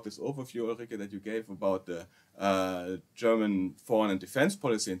glad about this overview, Ulrike, that you gave about the German foreign and defense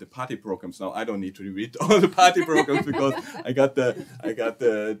policy and the party programs. Now I don't need to read all the party programs because I got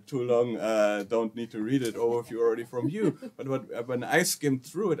the too long don't need to read it overview already from you. But when I skimmed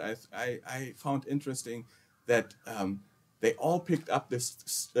through it, I found interesting that they all picked up this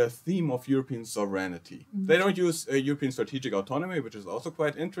theme of European sovereignty. Mm-hmm. They don't use European strategic autonomy, which is also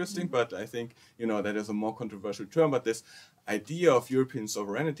quite interesting, but I think, that is a more controversial term. But this idea of European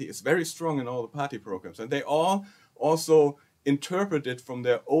sovereignty is very strong in all the party programs. And they all also interpret it from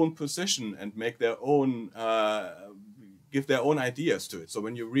their own position and make their own, give their own ideas to it. So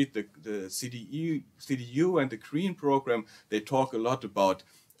when you read the CDU and the Green program, they talk a lot about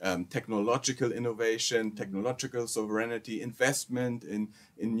technological innovation, technological sovereignty, investment in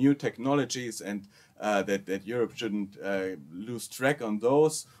new technologies, and that Europe shouldn't lose track on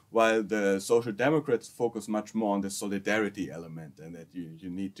those, while the Social Democrats focus much more on the solidarity element, and that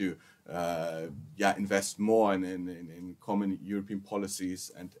you need to invest more in common European policies,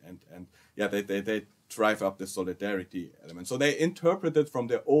 and they drive up the solidarity element. So they interpret it from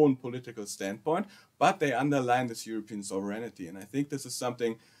their own political standpoint, but they underline this European sovereignty. And I think this is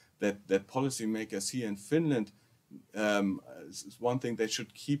something that policymakers here in Finland is one thing they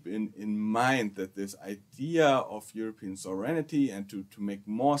should keep in mind, that this idea of European sovereignty and to make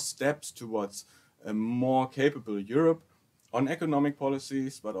more steps towards a more capable Europe on economic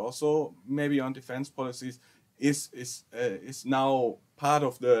policies, but also maybe on defense policies, is now part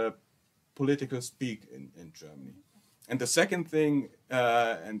of the political speak in Germany. And the second thing,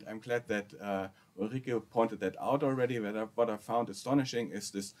 and I'm glad that Ulrike pointed that out already, what I found astonishing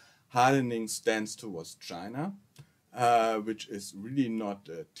is this hardening stance towards China, which is really not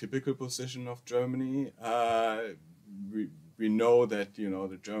a typical position of Germany. We know that, you know,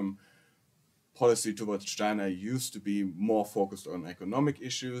 the German policy towards China used to be more focused on economic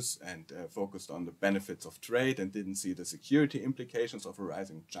issues and focused on the benefits of trade, and didn't see the security implications of a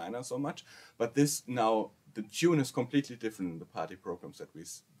rising China so much. But this now, the tune is completely different in the party programs that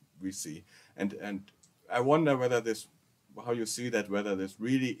we see. And I wonder whether this, how you see that, whether this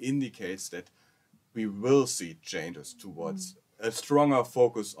really indicates that we will see changes towards a stronger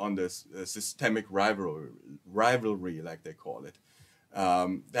focus on this systemic rivalry, like they call it.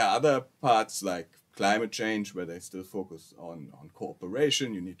 There are other parts like climate change where they still focus on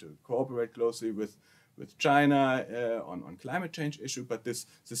cooperation. You need to cooperate closely with China on climate change issue, but this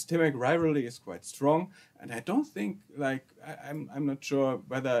systemic rivalry is quite strong. And I don't think, like, I'm not sure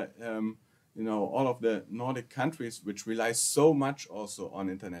whether you know, all of the Nordic countries, which rely so much also on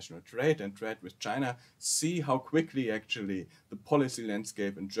international trade and trade with China, see how quickly actually the policy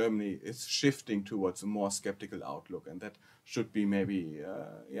landscape in Germany is shifting towards a more skeptical outlook, and that should be maybe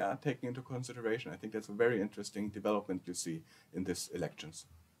taken into consideration. I think that's a very interesting development you see in these elections.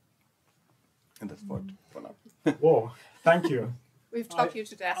 And that's for now. Whoa, thank you. We've talked you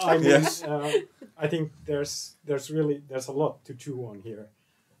to death. I mean, Yes. I think there's a lot to chew on here.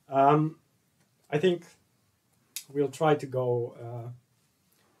 I think we'll try to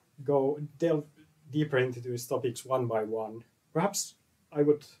delve deeper into these topics one by one. Perhaps I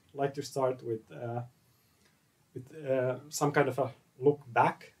would like to start with some kind of a look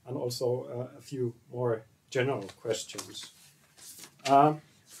back, and also a few more general questions.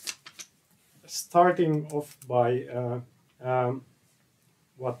 Starting off by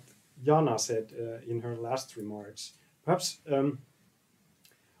what Jana said in her last remarks. Perhaps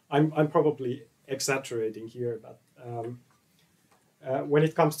I'm probably exaggerating here, but when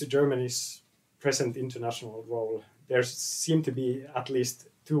it comes to Germany's present international role, there seem to be at least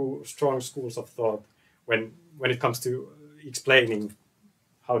two strong schools of thought when it comes to explaining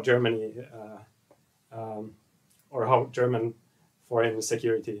how Germany or how German foreign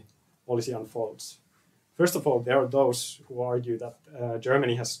security policy unfolds. First of all, there are those who argue that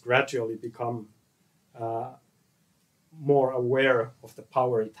Germany has gradually become more aware of the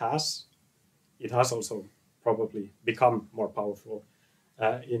power it has. It has also probably become more powerful,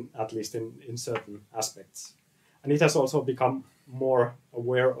 at least in certain aspects. And it has also become more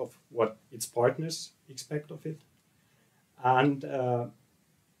aware of what its partners expect of it. And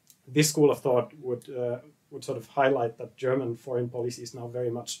this school of thought would sort of highlight that German foreign policy is now very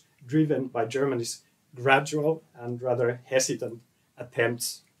much driven by Germany's gradual and rather hesitant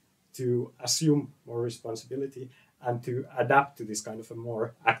attempts to assume more responsibility and to adapt to this kind of a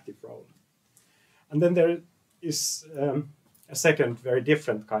more active role. And then there is a second, very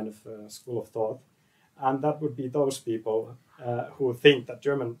different kind of school of thought, and that would be those people who think that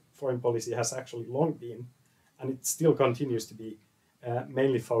German foreign policy has actually long been, and it still continues to be,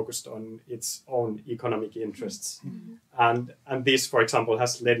 mainly focused on its own economic interests. And this, for example,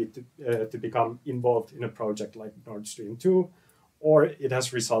 has led it to become involved in a project like Nord Stream 2, or it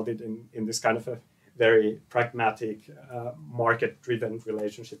has resulted in this kind of a very pragmatic, market-driven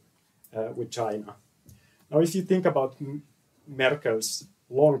relationship with China. Now, if you think about Merkel's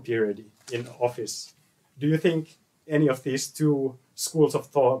long period in office, do you think any of these two schools of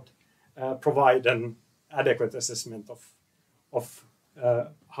thought provide an adequate assessment of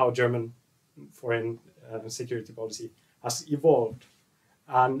how German foreign security policy has evolved,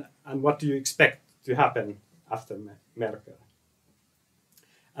 and what do you expect to happen after Merkel?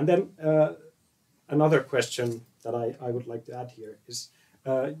 And then another question that I would like to add here is,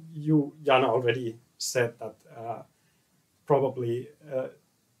 you, Jana, already said that probably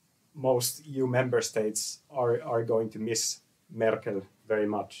most EU member states are going to miss Merkel very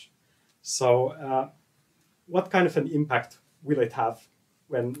much. So what kind of an impact will it have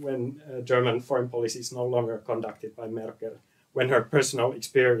when German foreign policy is no longer conducted by Merkel, when her personal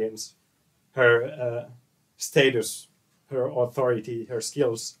experience, her status, her authority, her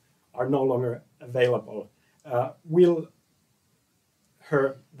skills are no longer available? Will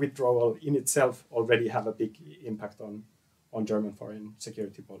her withdrawal in itself already have a big impact on German foreign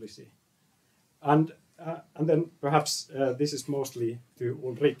security policy? And And then perhaps this is mostly to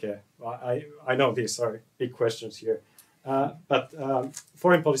Ulrike. I know these are big questions here, but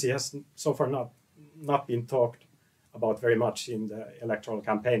foreign policy has so far not been talked about very much in the electoral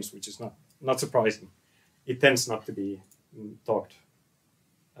campaigns, which is not surprising. It tends not to be talked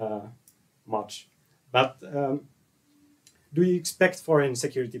much. But do you expect foreign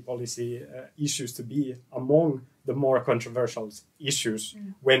security policy issues to be among the more controversial issues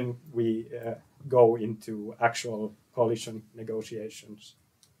when we go into actual coalition negotiations?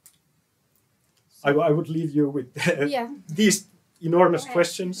 I would leave you with these enormous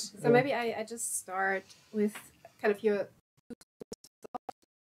questions. So maybe I just start with kind of your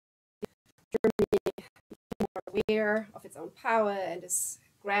Germany more aware of its own power and is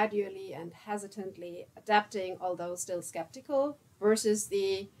gradually and hesitantly adapting, although still skeptical, versus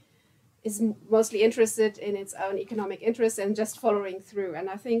is mostly interested in its own economic interests and just following through. And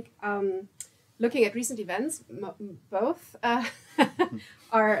I think looking at recent events, both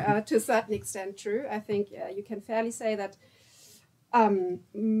are to a certain extent true. I think you can fairly say that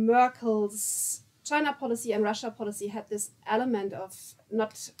Merkel's China policy and Russia policy had this element of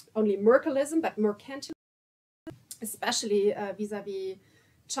not only Merkelism, but mercantilism, especially vis-a-vis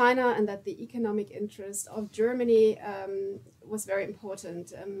China, and that the economic interest of Germany was very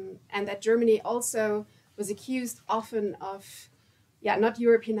important, and that Germany also was accused often of, not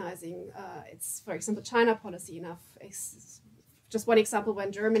Europeanizing its, for example, China policy enough. Just one example: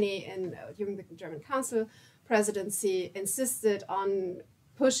 when Germany, during the German Council presidency, insisted on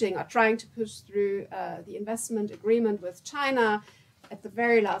pushing or trying to push through the investment agreement with China at the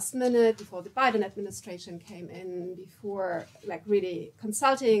very last minute, before the Biden administration came in, before really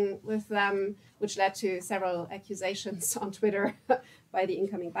consulting with them, which led to several accusations on Twitter by the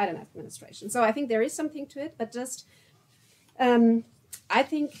incoming Biden administration. So I think there is something to it, but just I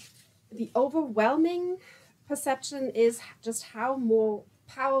think the overwhelming perception is just how more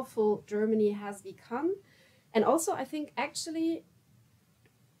powerful Germany has become. And also I think actually,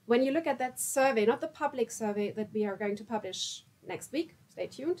 when you look at that survey, not the public survey that we are going to publish next week, stay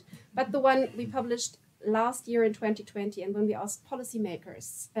tuned, but the one we published last year in 2020, and when we asked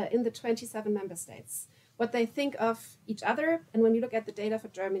policymakers in the 27 member states what they think of each other, and when we look at the data for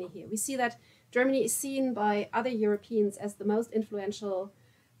Germany here, we see that Germany is seen by other Europeans as the most influential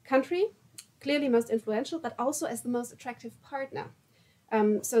country, clearly most influential, but also as the most attractive partner.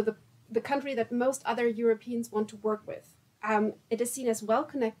 So the country that most other Europeans want to work with. It is seen as well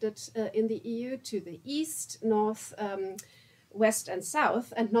connected in the EU to the east, north, west and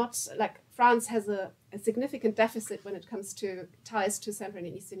south, and not like France has a significant deficit when it comes to ties to Central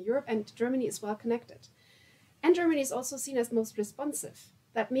and Eastern Europe, and Germany is well connected. And Germany is also seen as most responsive.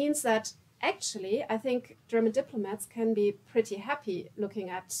 That means that actually I think German diplomats can be pretty happy looking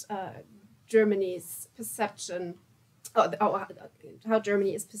at Germany's perception, or how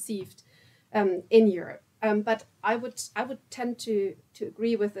Germany is perceived in Europe. But I would tend to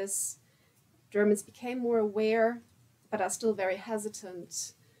agree with this. Germans became more aware, but are still very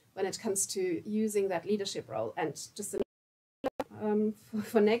hesitant when it comes to using that leadership role. And just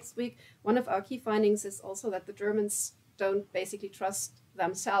for next week, one of our key findings is also that the Germans don't basically trust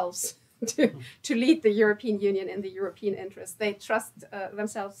themselves to lead the European Union in the European interest. They trust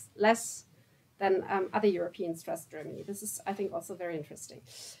themselves less than other Europeans trust Germany. This is, I think, also very interesting.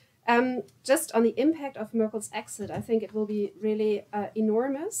 Just on the impact of Merkel's exit, I think it will be really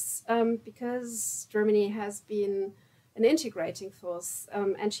enormous because Germany has been an integrating force,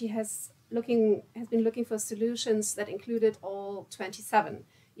 and she has been looking for solutions that included all 27,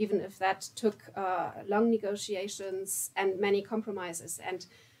 even if that took long negotiations and many compromises. And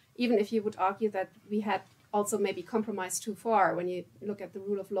even if you would argue that we had also maybe compromised too far when you look at the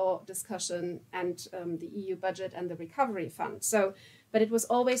rule of law discussion and the EU budget and the recovery fund. But it was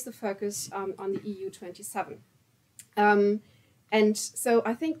always the focus on the EU 27. And so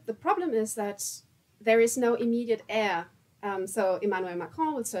I think the problem is that there is no immediate heir. So Emmanuel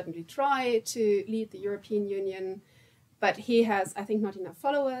Macron will certainly try to lead the European Union, but he has, I think, not enough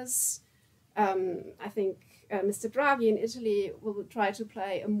followers. I think Mr. Draghi in Italy will try to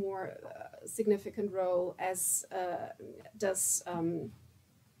play a more significant role, as does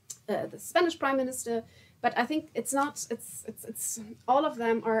the Spanish Prime Minister. But I think it's all of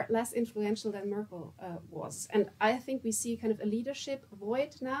them are less influential than Merkel was. And I think we see kind of a leadership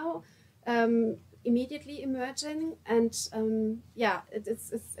void now immediately emerging. And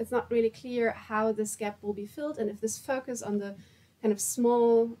it's not really clear how this gap will be filled, and if this focus on the kind of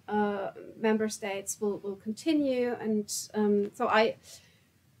small member states will continue. And so I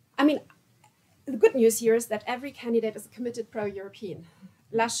mean, the good news here is that every candidate is a committed pro-European.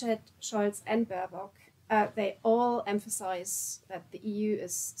 Laschet, Scholz and Baerbock they all emphasize that the EU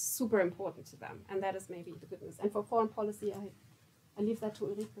is super important to them, and that is maybe the good news. And for foreign policy, I leave that to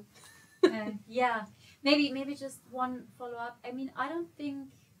Ulrike. Yeah, maybe just one follow up. I mean,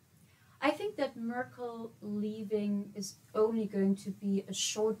 I think that Merkel leaving is only going to be a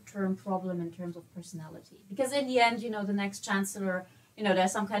short-term problem in terms of personality, because in the end, you know, the next chancellor, you know,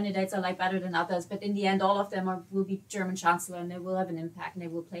 there's some candidates I like better than others, but in the end, all of them will be German chancellor, and they will have an impact, and they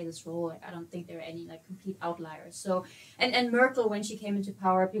will play this role. Like, I don't think there are any like complete outliers. So, and Merkel, when she came into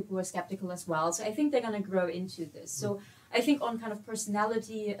power, people were skeptical as well. So I think they're going to grow into this. So I think on kind of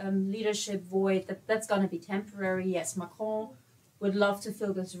personality, leadership void, that's going to be temporary. Yes, Macron would love to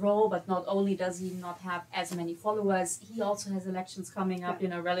fill this role, but not only does he not have as many followers, he also has elections coming up, you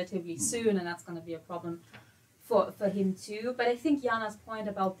know, relatively soon, and that's going to be a problem for him too. But I think Jana's point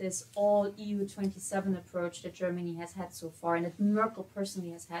about this all EU 27 approach that Germany has had so far, and that Merkel personally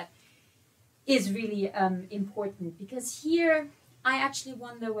has had, is really important, because here I actually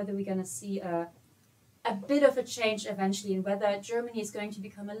wonder whether we're going to see a bit of a change eventually, and whether Germany is going to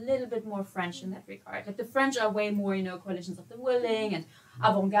become a little bit more French in that regard. Like, the French are way more, you know, coalitions of the willing and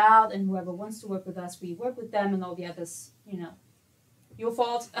avant-garde, and whoever wants to work with us, we work with them, and all the others, you know, your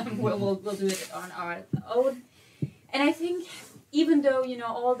fault, we'll do it on our own. And I think even though, you know,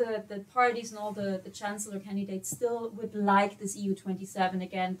 all the parties and all the chancellor candidates still would like this EU 27,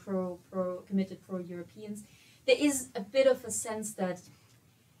 again, committed pro-Europeans, there is a bit of a sense that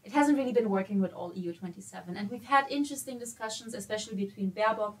it hasn't really been working with all EU 27. And we've had interesting discussions, especially between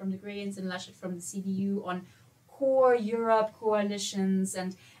Baerbock from the Greens and Laschet from the CDU, on core Europe coalitions.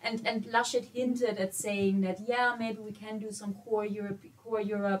 And Laschet hinted at saying that, yeah, maybe we can do some core Europe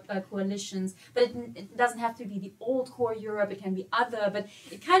coalitions, but it doesn't have to be the old core Europe, it can be other. But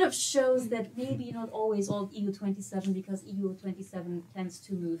it kind of shows that maybe not always all EU 27, because EU 27 tends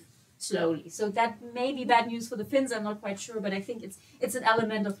to move slowly. So that may be bad news for the Finns, I'm not quite sure, but I think it's an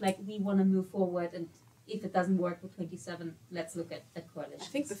element of like, we want to move forward, and if it doesn't work with 27, let's look at coalitions. I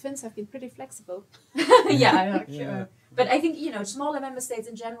think the Finns have been pretty flexible. Sure. But I think, you know, smaller member states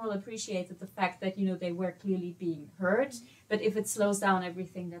in general appreciated the fact that, you know, they were clearly being heard, but if it slows down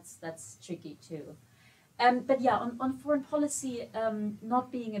everything, that's tricky too. But yeah, on foreign policy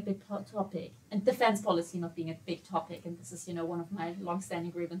not being a big topic, and defense policy not being a big topic, and this is, you know, one of my long-standing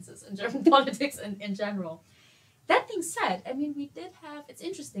grievances in German politics in general. That being said, I mean, we did have, it's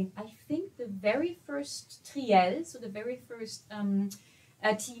interesting, I think the very first triel, so the very first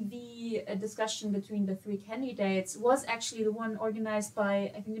TV discussion between the three candidates was actually the one organized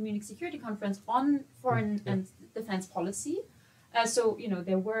by, I think, the Munich Security Conference on foreign and defense policy. So, you know,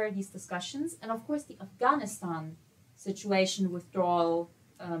 there were these discussions. And of course, the Afghanistan situation, withdrawal,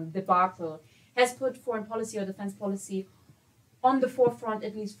 debacle, has put foreign policy or defense policy on the forefront,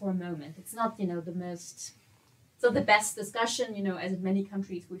 at least for a moment. It's not, you know, the best discussion, you know, as in many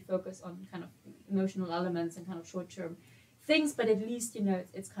countries, we focus on kind of emotional elements and kind of short-term things, but at least, you know,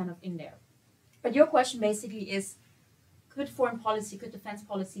 it's kind of in there. But your question basically is, could foreign policy, could defense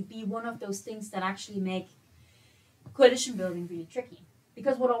policy be one of those things that actually make coalition building really tricky?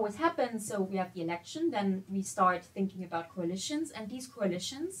 Because what always happens, so we have the election, then we start thinking about coalitions, and these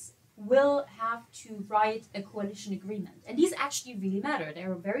coalitions will have to write a coalition agreement. And these actually really matter.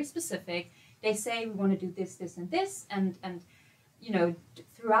 They're very specific. They say we want to do this, this, and this, and you know,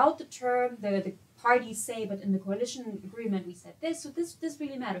 throughout the term, the parties say, but in the coalition agreement we said this, so this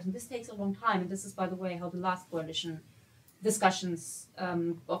really matters, and this takes a long time. And this is, by the way, how the last coalition discussions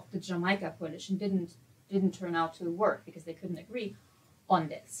of the Jamaica coalition didn't turn out to work, because they couldn't agree on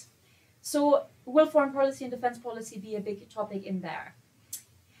this. So will foreign policy and defense policy be a big topic in there?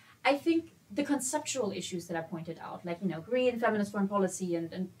 I think the conceptual issues that I pointed out, like, you know, green feminist foreign policy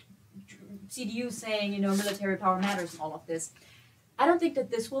and CDU saying, you know, military power matters and all of this, I don't think that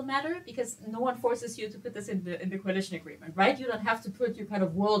this will matter, because no one forces you to put this in the coalition agreement, right? You don't have to put your kind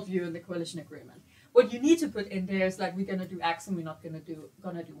of worldview in the coalition agreement. What you need to put in there is like, we're gonna do X and we're not gonna do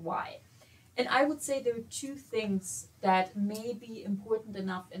Y. And I would say there are two things that may be important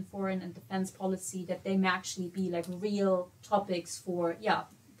enough in foreign and defense policy that they may actually be like real topics for,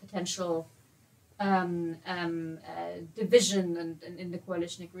 potential division and in the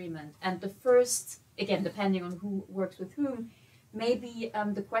coalition agreement. And the first, again, depending on who works with whom, may be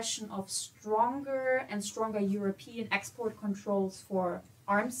the question of stronger and stronger European export controls for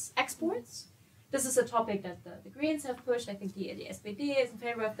arms exports. This is a topic that the Greens have pushed. I think the SPD is in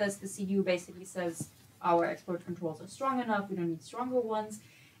favor of this. The CDU basically says our export controls are strong enough, we don't need stronger ones.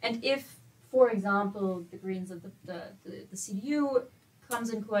 And if, for example, the Greens and the CDU comes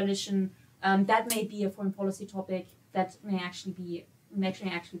in coalition, that may be a foreign policy topic that may actually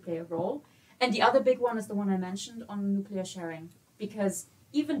play a role. And the other big one is the one I mentioned on nuclear sharing, because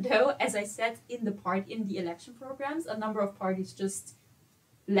even though, as I said, in the election programs, a number of parties just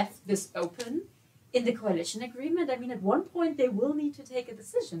left this open, in the coalition agreement, I mean, at one point they will need to take a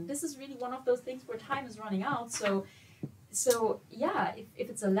decision. This is really one of those things where time is running out. So yeah, if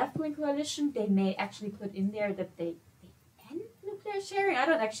it's a left-wing coalition, they may actually put in there that they end nuclear sharing. I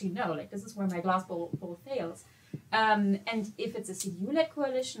don't actually know. Like, this is where my glass bowl fails. And if it's a CDU-led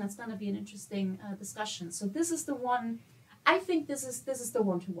coalition, that's going to be an interesting discussion. So this is the one. I think this is the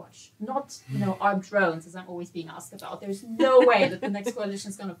one to watch. Not armed drones, as I'm always being asked about. There's no way that the next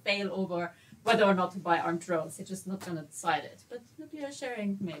coalition is going to fail over whether or not to buy armed drones. They're just not going to decide it. But nuclear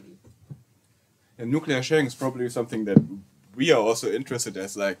sharing, maybe. And nuclear sharing is probably something that we are also interested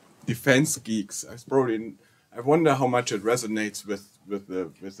as, like, defense geeks. I wonder how much it resonates with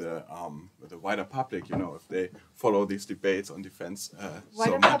the wider public. If they follow these debates on defense.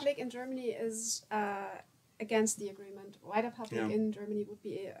 Wider so much. public in Germany is against the agreement. Wider public in Germany would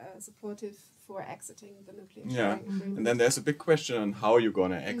be supportive for exiting the nuclear sharing agreement. And then there's a big question on how you're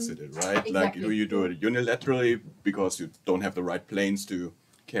going to exit it, right? Exactly. Like, do you do it unilaterally because you don't have the right planes to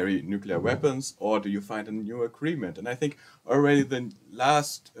carry nuclear weapons, or do you find a new agreement? And I think already the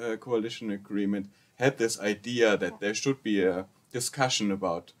last coalition agreement had this idea that there should be a discussion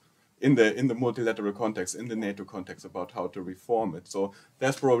about, in the multilateral context, in the NATO context, about how to reform it. So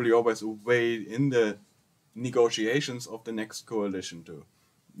there's probably always a way in the negotiations of the next coalition to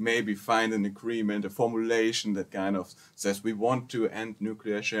maybe find an agreement, a formulation that kind of says we want to end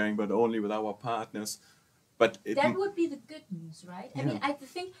nuclear sharing, but only with our partners. But that would be the good news, right? Yeah. I mean,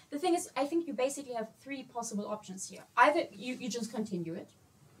 the thing is, I think you basically have three possible options here. Either you just continue it.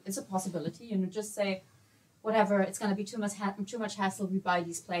 It's a possibility. Just say, whatever, it's going to be too much hassle, we buy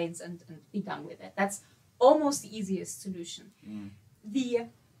these planes and be done with it. That's almost the easiest solution. The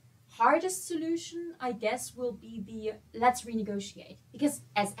hardest solution, I guess, will be the let's renegotiate. Because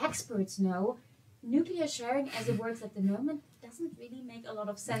as experts know, nuclear sharing as it works at the moment doesn't really make a lot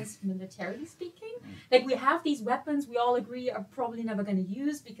of sense militarily speaking. Like, we have these weapons we all agree are probably never going to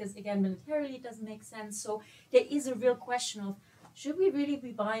use because, again, militarily it doesn't make sense. So there is a real question of, should we really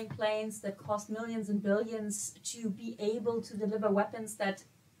be buying planes that cost millions and billions to be able to deliver weapons that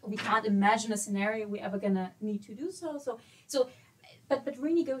we can't imagine a scenario we're ever going to need to do so? But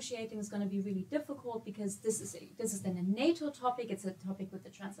renegotiating is going to be really difficult because this is then a NATO topic. It's a topic with the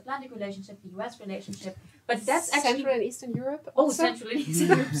transatlantic relationship, the US relationship. But that's actually Central and Eastern Europe. Oh, Also. Central and Eastern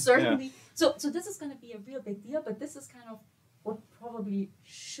Europe, certainly. So this is going to be a real big deal. But this is kind of what probably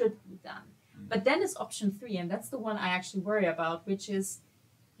should be done. But then is option 3, and that's the one I actually worry about, which is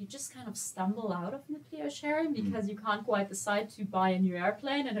you just kind of stumble out of nuclear sharing because you can't quite decide to buy a new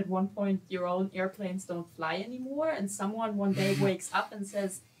airplane, and at one point your own airplanes don't fly anymore, and someone one day wakes up and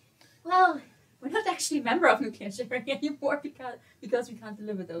says, well, we're not actually a member of nuclear sharing anymore because we can't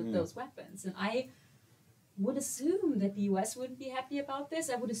deliver those weapons. And I would assume that the US wouldn't be happy about this.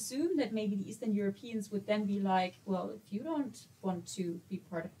 I would assume that maybe the Eastern Europeans would then be like, well, if you don't want to be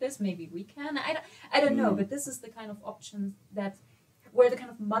part of this, maybe we can. I don't know, but this is the kind of option where the kind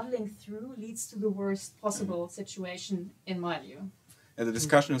of muddling through leads to the worst possible situation, in my view. And the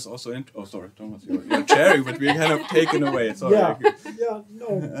discussion is also oh, sorry, Thomas, you're chairing, but we're kind of taken away. Sorry.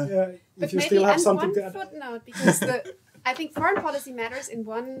 If you still have something to add. Footnote, because I think foreign policy matters in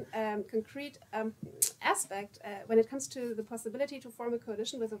one concrete aspect when it comes to the possibility to form a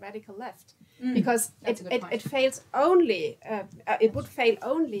coalition with a radical left, because it fails only. It would fail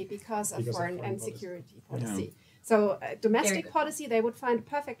only because of foreign and security policy. Yeah. So domestic policy, they would find a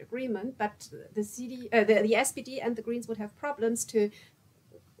perfect agreement, but the SPD and the Greens would have problems to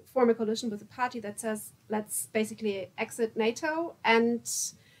form a coalition with a party that says, let's basically exit NATO and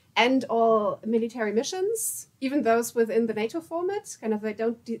end all military missions, even those within the NATO format. Kind of, they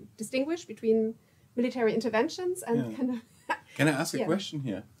don't distinguish between military interventions and kind of. Can I ask a question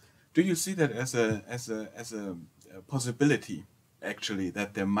here? Do you see that as a possibility, actually,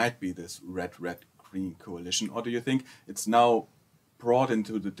 that there might be this red-green coalition, or do you think it's now brought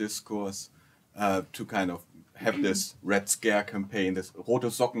into the discourse to kind of have this Red Scare campaign, this Rote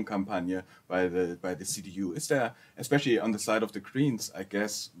Socken-Kampagne by the CDU? Is there, especially on the side of the Greens, I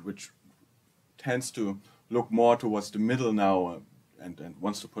guess, which tends to look more towards the middle now and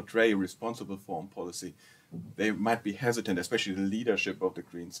wants to portray a responsible foreign policy, they might be hesitant, especially the leadership of the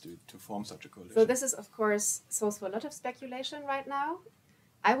Greens, to form such a coalition? So this is, of course, source for a lot of speculation right now.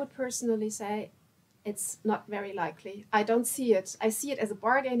 I would personally say it's not very likely. I don't see it. I see it as a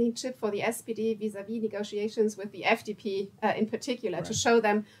bargaining chip for the SPD vis-a-vis negotiations with the FDP in particular, to show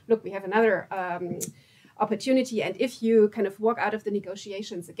them, look, we have another opportunity. And if you kind of walk out of the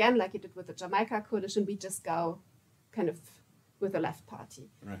negotiations again, like you did with the Jamaica coalition, we just go kind of with the left party.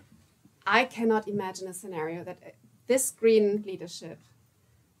 Right. I cannot imagine a scenario that this green leadership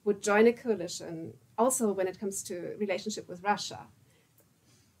would join a coalition, also when it comes to relationship with Russia,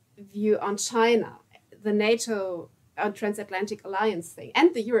 view on China, the NATO transatlantic alliance thing,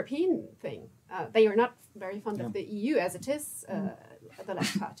 and the European thing. They are not very fond of the EU as it is, the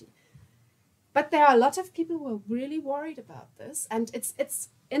left party. But there are a lot of people who are really worried about this, and it's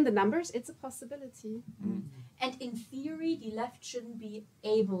in the numbers, it's a possibility. And in theory, the left shouldn't be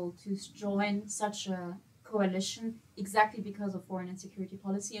able to join such a coalition exactly because of foreign and security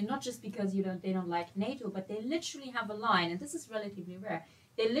policy, and not just because they don't like NATO, but they literally have a line, and this is relatively rare.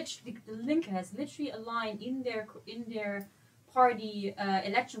 The Linke has literally a line in their party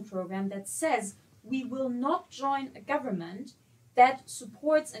election program that says we will not join a government that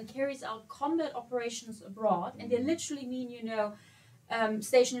supports and carries out combat operations abroad, and they literally mean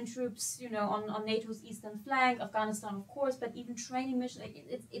stationing troops on NATO's eastern flank, Afghanistan of course, but even training missions.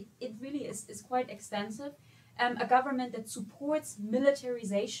 It really is quite extensive. A government that supports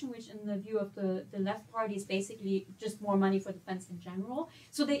militarization, which in the view of the left party is basically just more money for defense in general.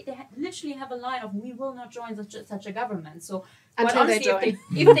 So they literally have a line of we will not join such a government. So until honestly, they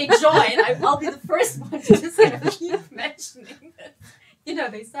join. if they join, I'll be the first one to just kind of keep mentioning it.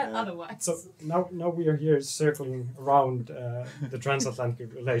 They said otherwise. So now we are here circling around the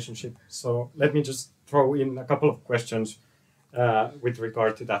transatlantic relationship. So let me just throw in a couple of questions with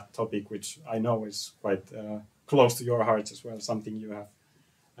regard to that topic, which I know is quite close to your heart as well, something you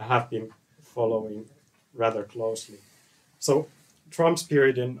have been following rather closely. So Trump's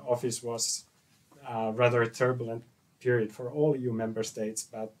period in office was a rather turbulent period for all EU member states,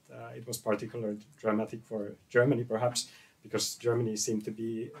 but it was particularly dramatic for Germany, perhaps, because Germany seemed to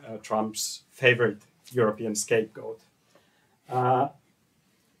be Trump's favorite European scapegoat.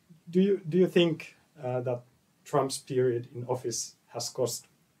 Do you think that Trump's period in office has caused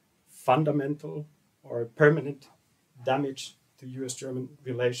fundamental or permanent damage to US-German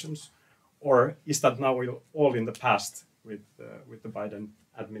relations, or is that now all in the past with the Biden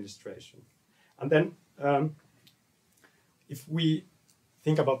administration? And then, if we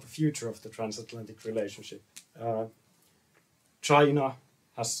think about the future of the transatlantic relationship, China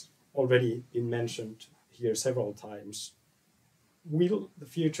has already been mentioned here several times. Will the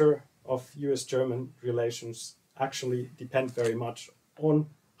future of US-German relations actually depend very much on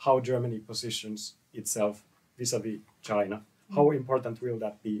how Germany positions itself vis-a-vis China? How important will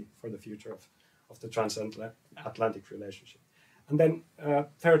that be for the future of the transatlantic relationship? And then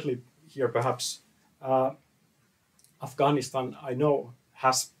thirdly, here perhaps, Afghanistan, I know,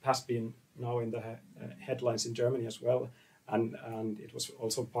 has been now in the headlines in Germany as well, and it was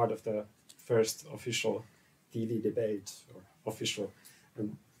also part of the first official TV debate, or official,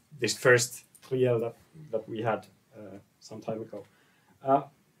 this first clear that we had some time ago.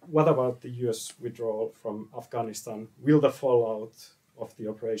 What about the US withdrawal from Afghanistan? Will the fallout of the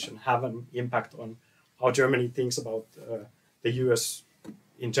operation have an impact on how Germany thinks about the US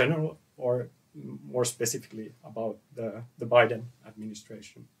in general, or more specifically about the Biden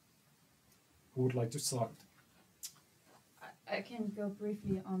administration? Who would like to start? I can go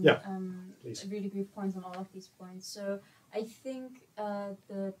briefly on really brief points on all of these points. So I think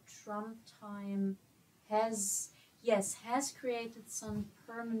the Trump time has created some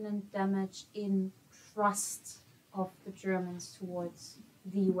permanent damage in trust of the Germans towards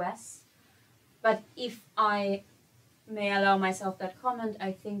the US. But if I may allow myself that comment,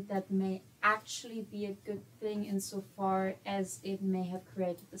 I think that may actually be a good thing insofar as it may have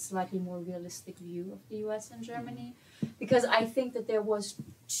created a slightly more realistic view of the US and Germany. Because I think that there was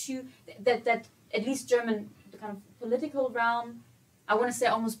that at least German, the kind of political realm, I want to say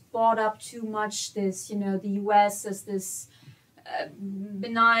almost bought up too much this, the US as this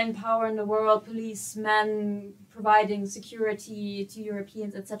benign power in the world, policemen providing security to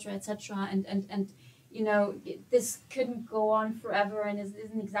Europeans, etc., etc., and this couldn't go on forever and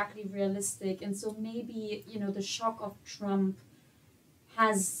isn't exactly realistic. And so maybe, the shock of Trump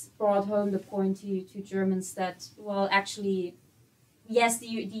has brought home the point to Germans that, well, actually, yes, the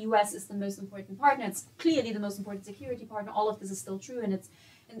US is the most important partner. It's clearly the most important security partner. All of this is still true,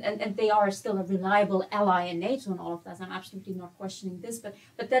 and they are still a reliable ally in NATO and all of that. I'm absolutely not questioning this, but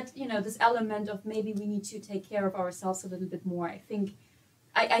that, this element of maybe we need to take care of ourselves a little bit more,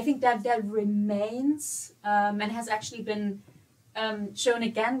 I think that remains and has actually been shown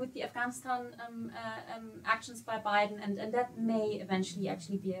again with the Afghanistan actions by Biden, and that may eventually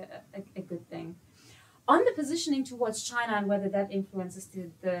actually be a good thing. On the positioning towards China and whether that influences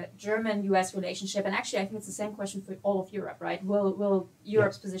the German-US relationship, and actually I think it's the same question for all of Europe, right? Will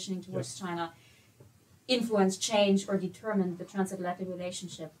Europe's positioning towards China influence, change, or determine the transatlantic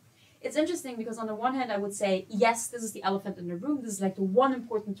relationship? It's interesting because on the one hand I would say, yes, this is the elephant in the room. This is like the one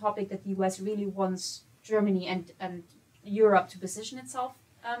important topic that the US really wants Germany and Europe to position itself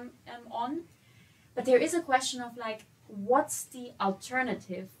on. But there is a question of like, what's the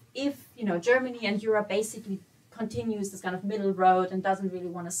alternative if, you know, Germany and Europe basically continues this kind of middle road and doesn't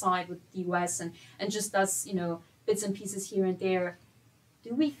really want to side with the US and just does, you know, bits and pieces here and there.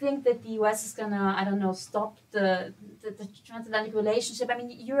 Do we think that the US is gonna, I don't know, stop the transatlantic relationship? I mean,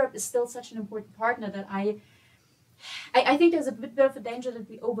 Europe is still such an important partner that I think there's a bit of a danger that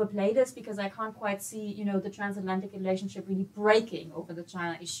we overplay this, because I can't quite see, you know, the transatlantic relationship really breaking over the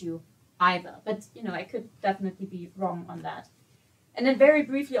China issue either. But, you know, I could definitely be wrong on that. And then very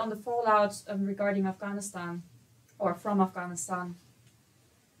briefly on the fallout regarding Afghanistan, or from Afghanistan.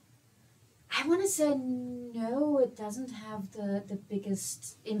 I want to say no, it doesn't have the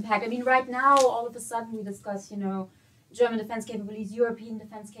biggest impact. I mean, right now, all of a sudden we discuss, you know, German defense capabilities, European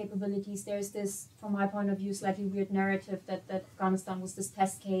defense capabilities. There's this, from my point of view, slightly weird narrative that Afghanistan was this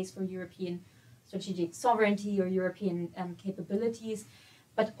test case for European strategic sovereignty or European capabilities.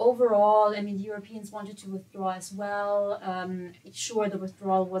 But overall, I mean, the Europeans wanted to withdraw as well. Sure, the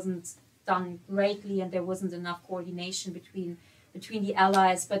withdrawal wasn't done greatly, and there wasn't enough coordination between the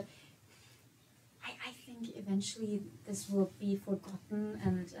allies. But I think eventually this will be forgotten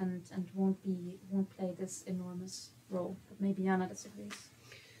and won't play this enormous role. But maybe Jana disagrees.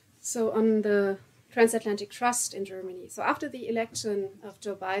 So on the transatlantic trust in Germany. So after the election of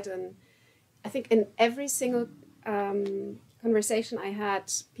Joe Biden, I think in every single conversation I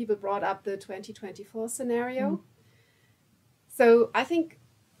had, people brought up the 2024 scenario. So I think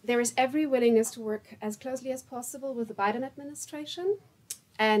there is every willingness to work as closely as possible with the Biden administration.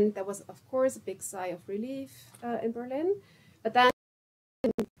 And there was, of course, a big sigh of relief in Berlin. But then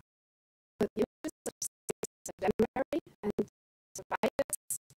in the January, and Biden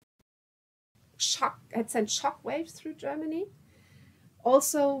had sent shockwaves through Germany.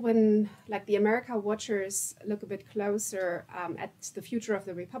 Also, when like the America watchers look a bit closer at the future of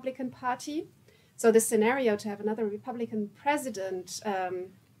the Republican Party, so the scenario to have another Republican president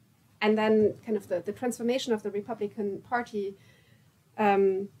and then kind of the transformation of the Republican Party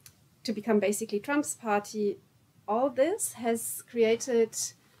to become basically Trump's party, all this has created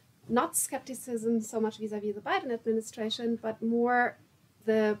not skepticism so much vis-a-vis the Biden administration, but more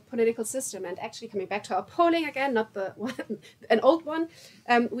the political system. And actually coming back to our polling again, not the one, an old one,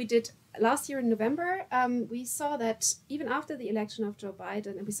 we did last year in November, we saw that even after the election of Joe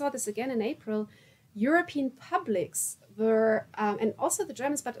Biden, and we saw this again in April, European publics were, and also the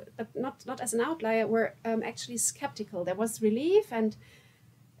Germans, but not as an outlier, were actually skeptical. There was relief and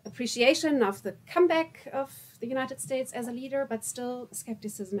appreciation of the comeback of the United States as a leader, but still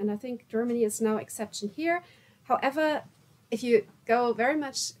skepticism. And I think Germany is no exception here. However, if you go very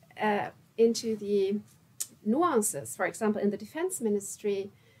much into the nuances, for example, in the defense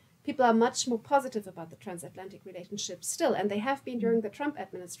ministry, people are much more positive about the transatlantic relationship still, and they have been during the Trump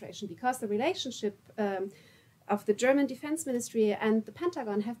administration, because the relationship of the German defense ministry and the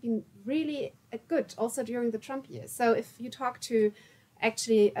Pentagon have been really good also during the Trump years. So if you talk to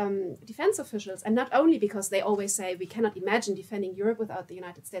actually defense officials, and not only because they always say we cannot imagine defending Europe without the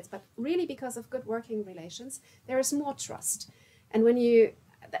United States, but really because of good working relations, there is more trust. And when you,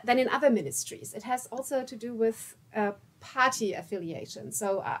 then in other ministries, it has also to do with party affiliation.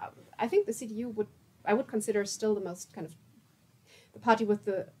 So I think the CDU I would consider still the most kind of the party with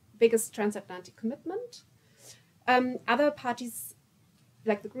the biggest transatlantic commitment. Other parties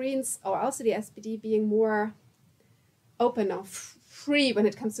like the Greens or also the SPD being more open or free when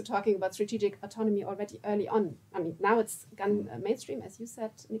it comes to talking about strategic autonomy already early on. I mean, now it's gone mainstream, as you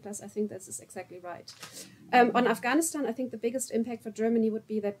said, Niklas. I think this is exactly right. On Afghanistan, I think the biggest impact for Germany would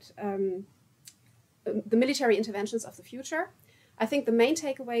be that the military interventions of the future. I think the main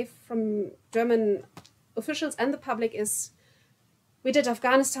takeaway from German officials and the public is we did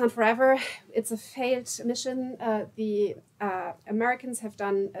Afghanistan forever. It's a failed mission. The Americans have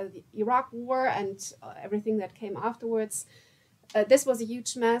done the Iraq War and everything that came afterwards. This was a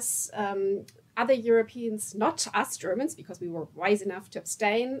huge mess. Other Europeans, not us Germans, because we were wise enough to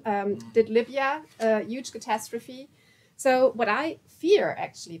abstain, did Libya, a huge catastrophe. So what I fear,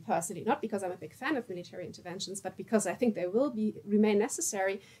 actually, personally, not because I'm a big fan of military interventions, but because I think they will remain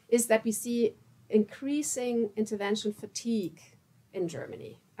necessary, is that we see increasing intervention fatigue in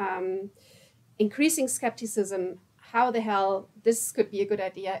Germany, increasing skepticism how the hell this could be a good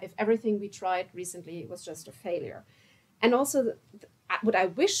idea if everything we tried recently was just a failure. And also, what I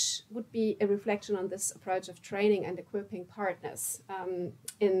wish would be a reflection on this approach of training and equipping partners,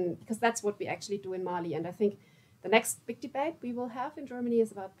 because that's what we actually do in Mali. And I think the next big debate we will have in Germany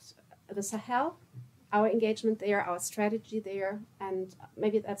is about the Sahel, our engagement there, our strategy there, and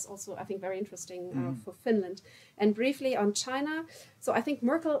maybe that's also, I think, very interesting for Finland. And briefly on China, so I think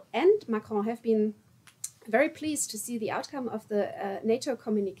Merkel and Macron have been very pleased to see the outcome of the NATO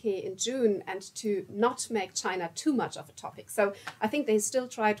communique in June and to not make China too much of a topic. So I think they still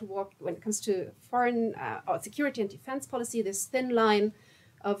try to walk, when it comes to foreign or security and defense policy, this thin line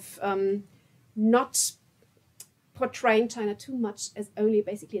of not portraying China too much as only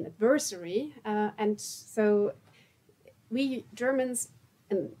basically an adversary. And so we Germans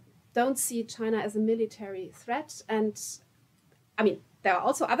don't see China as a military threat. And I mean, there are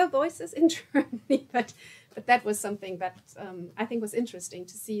also other voices in Germany, but that was something that I think was interesting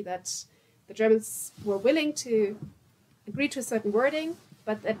to see, that the Germans were willing to agree to a certain wording,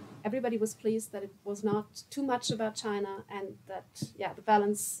 but that everybody was pleased that it was not too much about China, and that, yeah, the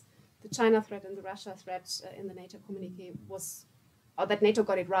balance, the China threat and the Russia threat in the NATO communique was, or that NATO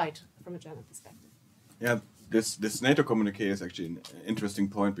got it right from a German perspective. Yeah, this NATO communique is actually an interesting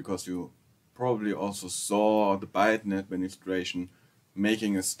point, because you probably also saw the Biden administration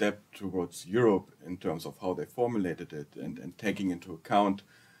making a step towards Europe in terms of how they formulated it, and taking into account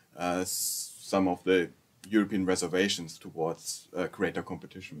some of the European reservations towards greater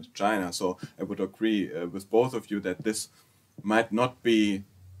competition with China. So I would agree with both of you that this might not be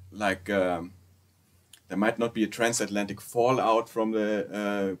like, there might not be a transatlantic fallout from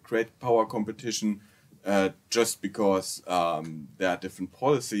the great power competition just because there are different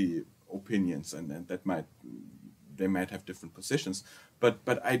policy opinions, and that they might have different positions,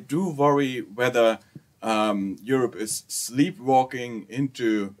 but I do worry whether Europe is sleepwalking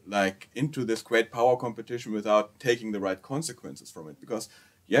into this great power competition without taking the right consequences from it. Because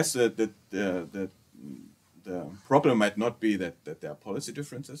yes, the problem might not be that there are policy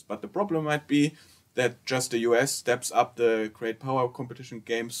differences, but the problem might be that just the US steps up the great power competition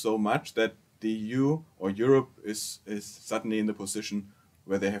game so much that the EU or Europe is suddenly in the position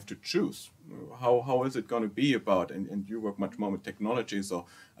where they have to choose. How is it going to be about, and you work much more with technology, so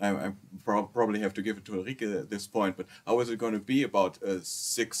I probably have to give it to Ulrike at this point, but how is it going to be about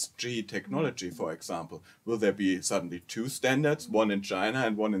 6G technology, for example? Will there be suddenly two standards, one in China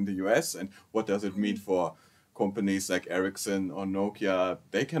and one in the US? And what does it mean for companies like Ericsson or Nokia?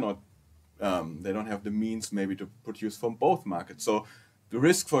 They cannot, they don't have the means maybe to produce from both markets. So the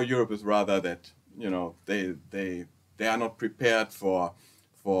risk for Europe is rather that, you know, they are not prepared for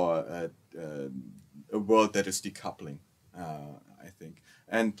a world that is decoupling, I think.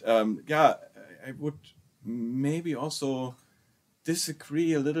 And yeah, I would maybe also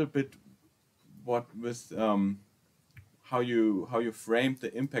disagree a little bit with how you framed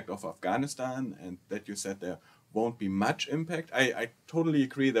the impact of Afghanistan, and that you said there won't be much impact. I totally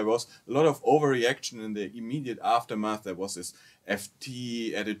agree. There was a lot of overreaction in the immediate aftermath. There was this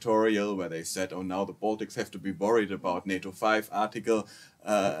FT editorial where they said, oh, now the Baltics have to be worried about NATO 5 article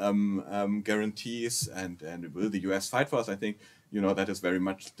guarantees, and will the US fight for us? I think, you know, that is very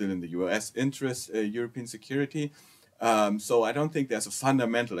much still in the US interest, European security. So I don't think there's a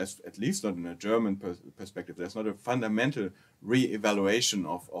fundamental, at least not in a German perspective, there's not a fundamental re-evaluation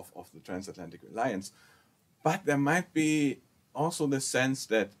of the transatlantic alliance. But there might be also the sense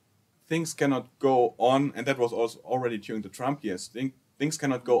that things cannot go on, and that was also already during the Trump years, things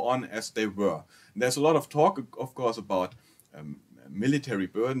cannot go on as they were. And there's a lot of talk, of course, about military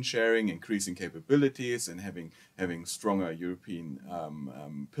burden sharing, increasing capabilities, and having stronger European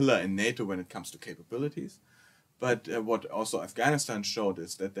pillar in NATO when it comes to capabilities. But what also Afghanistan showed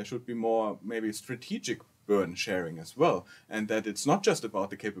is that there should be more maybe strategic burden sharing as well, and that it's not just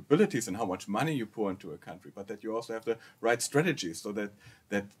about the capabilities and how much money you pour into a country, but that you also have the right strategies, so that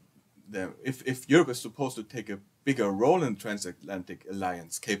if Europe is supposed to take a bigger role in the transatlantic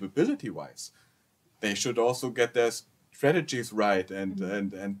alliance capability-wise, they should also get their strategies right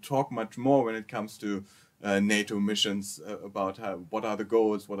and talk much more when it comes to NATO missions about what are the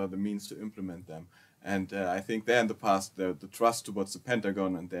goals, what are the means to implement them. And I think there in the past, the trust towards the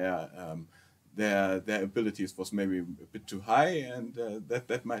Pentagon and their abilities was maybe a bit too high, and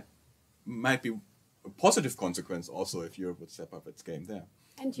that might be a positive consequence also if Europe would step up its game there.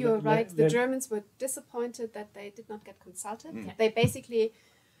 And you're right, the Germans were disappointed that they did not get consulted. They basically,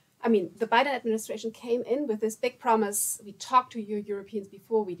 I mean, the Biden administration came in with this big promise, we talk to you Europeans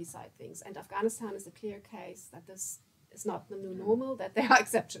before we decide things. And Afghanistan is a clear case that this is not the new normal, that there are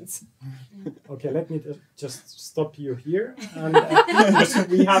exceptions. Okay, let me just stop you here. And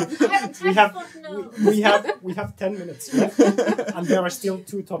we have 10 minutes left, and there are still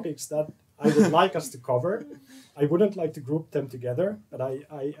 2 topics that I would like us to cover. I wouldn't like to group them together, but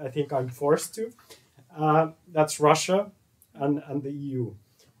I think I'm forced to. That's Russia and the EU.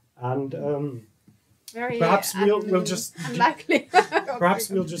 And Very perhaps we'll just unlikely. perhaps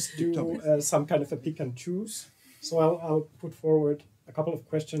we'll just do some kind of a pick and choose. So I'll put forward a couple of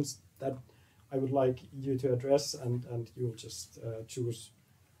questions that I would like you to address, and you'll just choose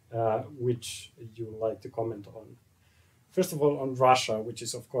which you would like to comment on. First of all, on Russia, which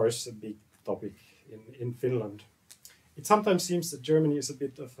is of course a big topic in Finland. It sometimes seems that Germany is a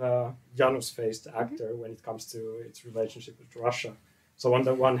bit of a Janus-faced actor when it comes to its relationship with Russia. So on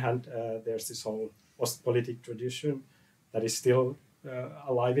the one hand, there's this whole Ostpolitik tradition that is still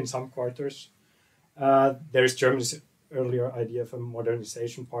alive in some quarters. There is Germany's earlier idea of a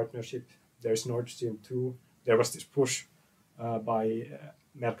modernization partnership. There's Nord Stream 2. There was this push by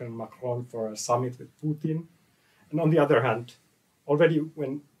Merkel and Macron for a summit with Putin. And on the other hand, already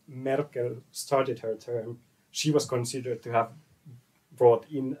when Merkel started her term, she was considered to have brought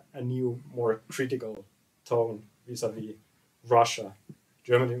in a new, more critical tone vis-à-vis Russia.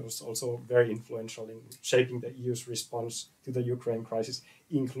 Germany was also very influential in shaping the EU's response to the Ukraine crisis,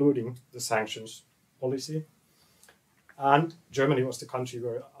 including the sanctions policy. And Germany was the country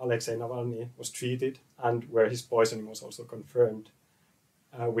where Alexei Navalny was treated and where his poisoning was also confirmed,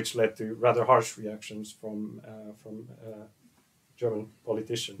 which led to rather harsh reactions from German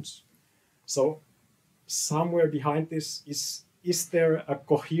politicians. So somewhere behind this, is there a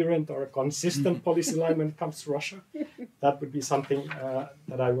coherent or a consistent policy line when it comes to Russia? That would be something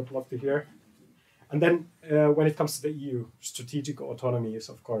that I would love to hear. And then when it comes to the EU, strategic autonomy is,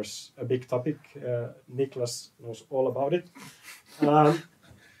 of course, a big topic. Niklas knows all about it.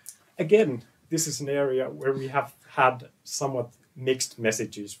 Again, this is an area where we have had somewhat mixed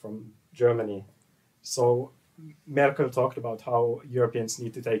messages from Germany. So Merkel talked about how Europeans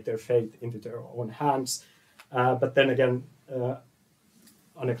need to take their fate into their own hands. But then again,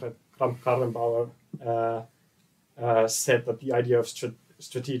 Annegret Kramp-Karrenbauer said that the idea of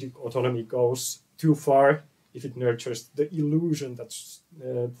strategic autonomy goes too far if it nurtures the illusion that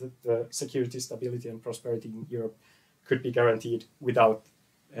the security, stability, and prosperity in Europe could be guaranteed without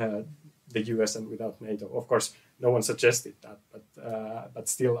the US and without NATO. Of course, no one suggested that, but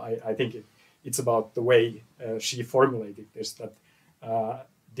still, I think it's about the way she formulated this that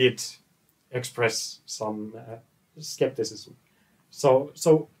did express some skepticism. So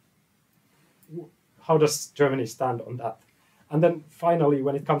how does Germany stand on that? And then finally,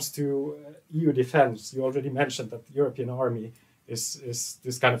 when it comes to EU defense, you already mentioned that the European army is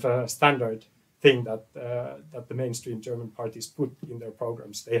this kind of a standard thing that the mainstream German parties put in their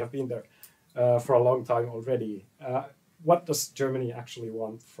programs. They have been there for a long time already. What does Germany actually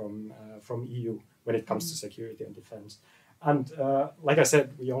want from EU when it comes to security and defense? And like I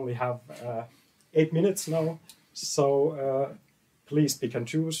said, we only have 8 minutes now, so please pick and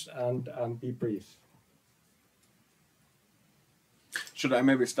choose and be brief. Should I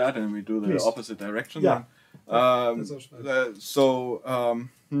maybe start and we do the Please. opposite direction? Yeah.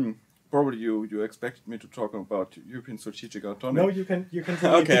 Probably you expect me to talk about European strategic autonomy. No, you can.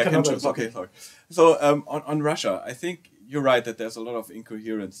 Okay, I can choose. Okay, sorry. So on Russia, I think you're right that there's a lot of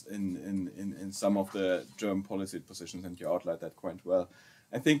incoherence in some of the German policy positions, and you outlined that quite well.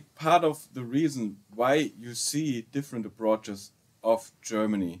 I think part of the reason why you see different approaches of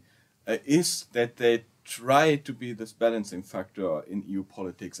Germany is that they try to be this balancing factor in EU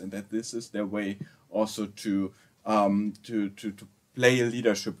politics, and that this is their way also to play a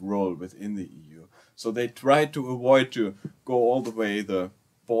leadership role within the EU. So they try to avoid to go all the way the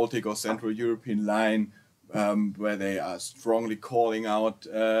Baltic or Central European line, where they are strongly calling out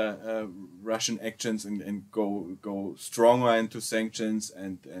Russian actions and go stronger into sanctions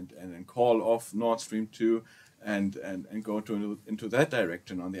and call off Nord Stream 2 and go into that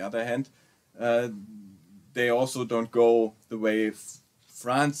direction. On the other hand, they also don't go the way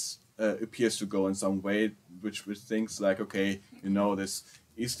France appears to go in some way, which thinks like, okay, this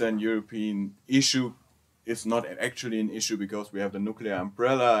Eastern European issue is not actually an issue because we have the nuclear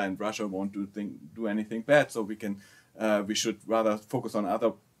umbrella and Russia won't do anything bad, so we should rather focus on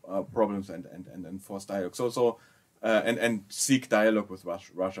other problems and force dialogue. And seek dialogue with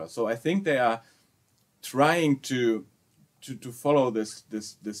Russia. So I think they are trying to follow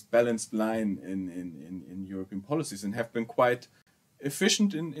this balanced line in European policies and have been quite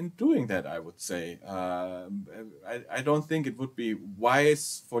efficient in doing that, I would say. I don't think it would be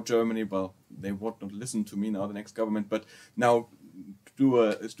wise for Germany, well, they would not listen to me now, the next government, but now do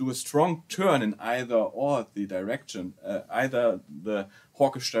a strong turn in either or the direction, either the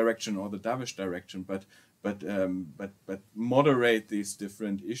hawkish direction or the dovish direction, but moderate these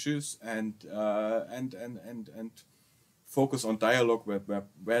different issues and focus on dialogue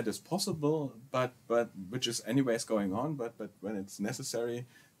where it is possible, but which is anyways going on, but when it's necessary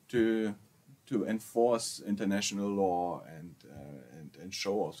to enforce international law and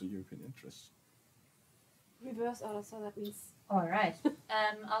show also European interests. Reverse order, so that means. All right.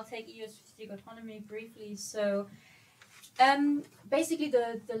 I'll take EU strategic autonomy briefly. So basically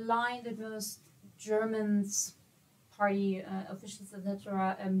the line that most Germans, party officials,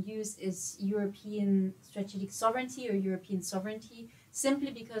 etc., use is European strategic sovereignty or European sovereignty,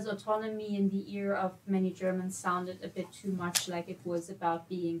 simply because autonomy in the ear of many Germans sounded a bit too much like it was about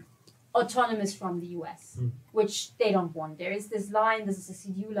being autonomous from the US, which they don't want. There is this line, this is a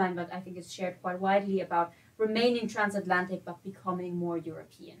CDU line, but I think it's shared quite widely, about remaining transatlantic but becoming more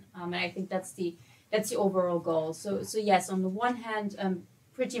European. And I think that's the overall goal. So yes, on the one hand,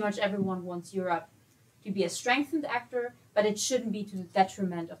 pretty much everyone wants Europe to be a strengthened actor, but it shouldn't be to the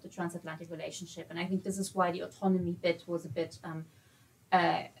detriment of the transatlantic relationship. And I think this is why the autonomy bit was a bit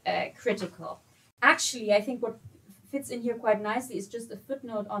critical. Actually, I think what fits in here quite nicely is just a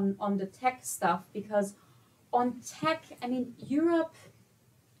footnote on the tech stuff, because on tech, I mean, Europe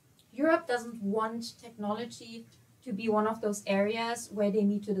doesn't want technology to be one of those areas where they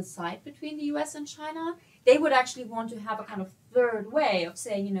need to decide between the US and China. They would actually want to have a kind of third way of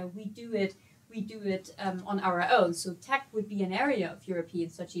saying, you know, we do it on our own. So tech would be an area of European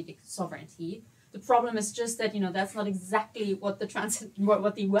strategic sovereignty. The problem is just that, you know, that's not exactly what the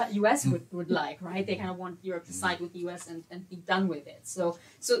US would like, right? They kind of want Europe to side with the US and be done with it. So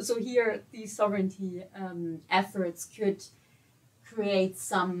here these sovereignty efforts could create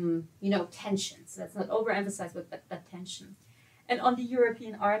some, you know, tensions. That's not overemphasized, but tension. And on the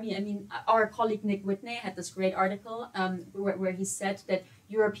European army, I mean, our colleague Nick Whitney had this great article where he said that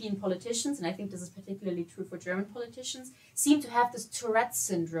European politicians, and I think this is particularly true for German politicians, seem to have this Tourette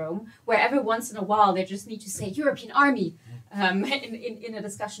syndrome, where every once in a while they just need to say European army in a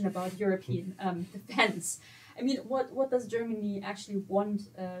discussion about European defense. I mean, what does Germany actually want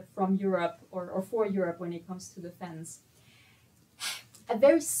from Europe or for Europe when it comes to defense? A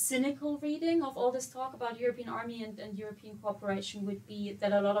very cynical reading of all this talk about European army and European cooperation would be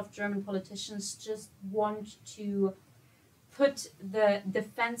that a lot of German politicians just want to put the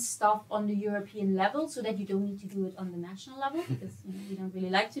defense stuff on the European level so that you don't need to do it on the national level, because, you know, we don't really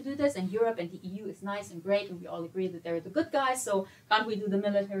like to do this, and Europe and the EU is nice and great and we all agree that they're the good guys, so can't we do the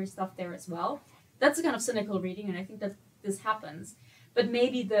military stuff there as well? That's a kind of cynical reading, and I think that this happens. But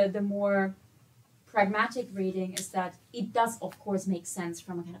maybe the more pragmatic reading is that it does, of course, make sense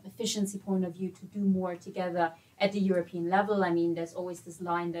from a kind of efficiency point of view to do more together at the European level. I mean, there's always this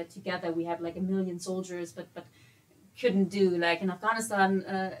line that together we have like 1 million soldiers, but couldn't do like in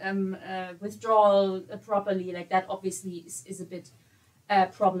Afghanistan withdrawal properly. Like that obviously is a bit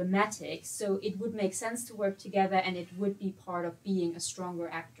problematic. So it would make sense to work together, and it would be part of being a stronger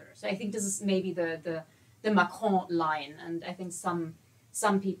actor. So I think this is maybe the Macron line, and I think some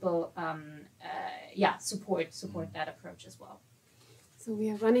people support that approach as well. So we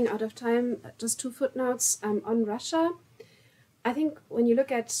are running out of time. Just 2 footnotes on Russia. I think when you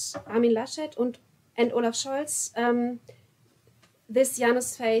look at Armin Laschet and Olaf Scholz, this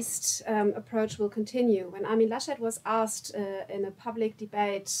Janus-faced approach will continue. When Armin Laschet was asked in a public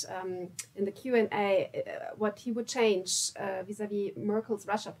debate in the Q&A what he would change vis-a-vis Merkel's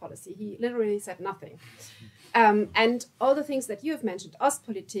Russia policy, he literally said nothing. And all the things that you have mentioned,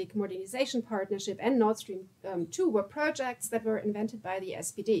 Ostpolitik, Modernization Partnership, and Nord Stream 2 were projects that were invented by the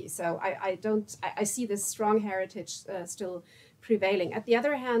SPD. So I see this strong heritage still prevailing. At the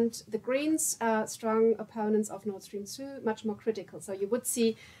other hand, the Greens are strong opponents of Nord Stream 2, much more critical. So you would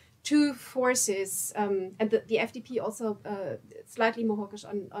see 2 forces, and the FDP also slightly more hawkish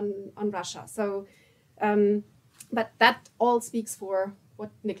on Russia. So, but that all speaks for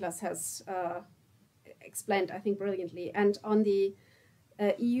what Niklas has explained, I think, brilliantly. And on the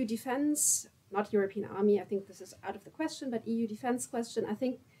EU defense, not European army, I think this is out of the question, but EU defense question, I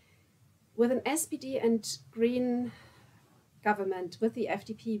think with an SPD and Green government, with the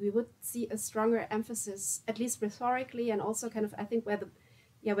FDP, we would see a stronger emphasis, at least rhetorically, and also kind of, I think, where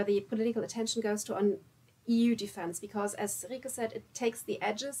the political attention goes to on EU defense, because as Rike said, it takes the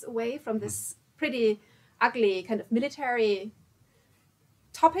edges away from this pretty ugly kind of military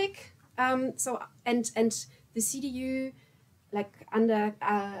topic. And the CDU like under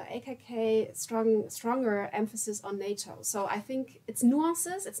AKK, stronger emphasis on NATO. So I think it's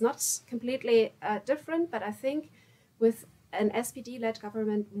nuances. It's not completely different, but I think with an SPD-led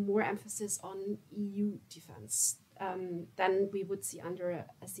government, more emphasis on EU defense than we would see under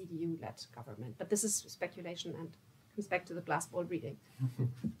a CDU-led government. But this is speculation and comes back to the glass ball reading.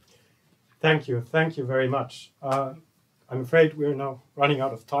 Thank you very much. I'm afraid we're now running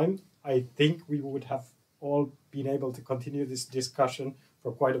out of time. I think we would have all been able to continue this discussion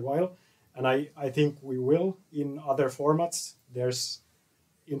for quite a while, and I think we will in other formats. There's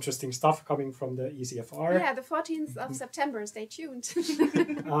interesting stuff coming from the ECFR. Yeah, the 14th of September, stay tuned.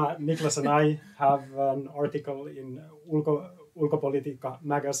 Niklas and I have an article in Ulkopolitiikka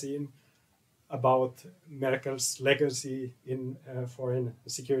magazine about Merkel's legacy in foreign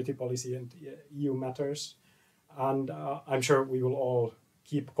security policy and EU matters. And I'm sure we will all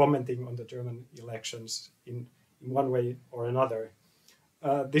keep commenting on the German elections in one way or another.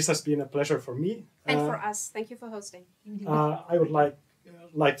 This has been a pleasure for me. And for us. Thank you for hosting. I would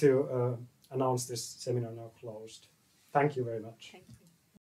like to announce this seminar now closed. Thank you very much. Thank you.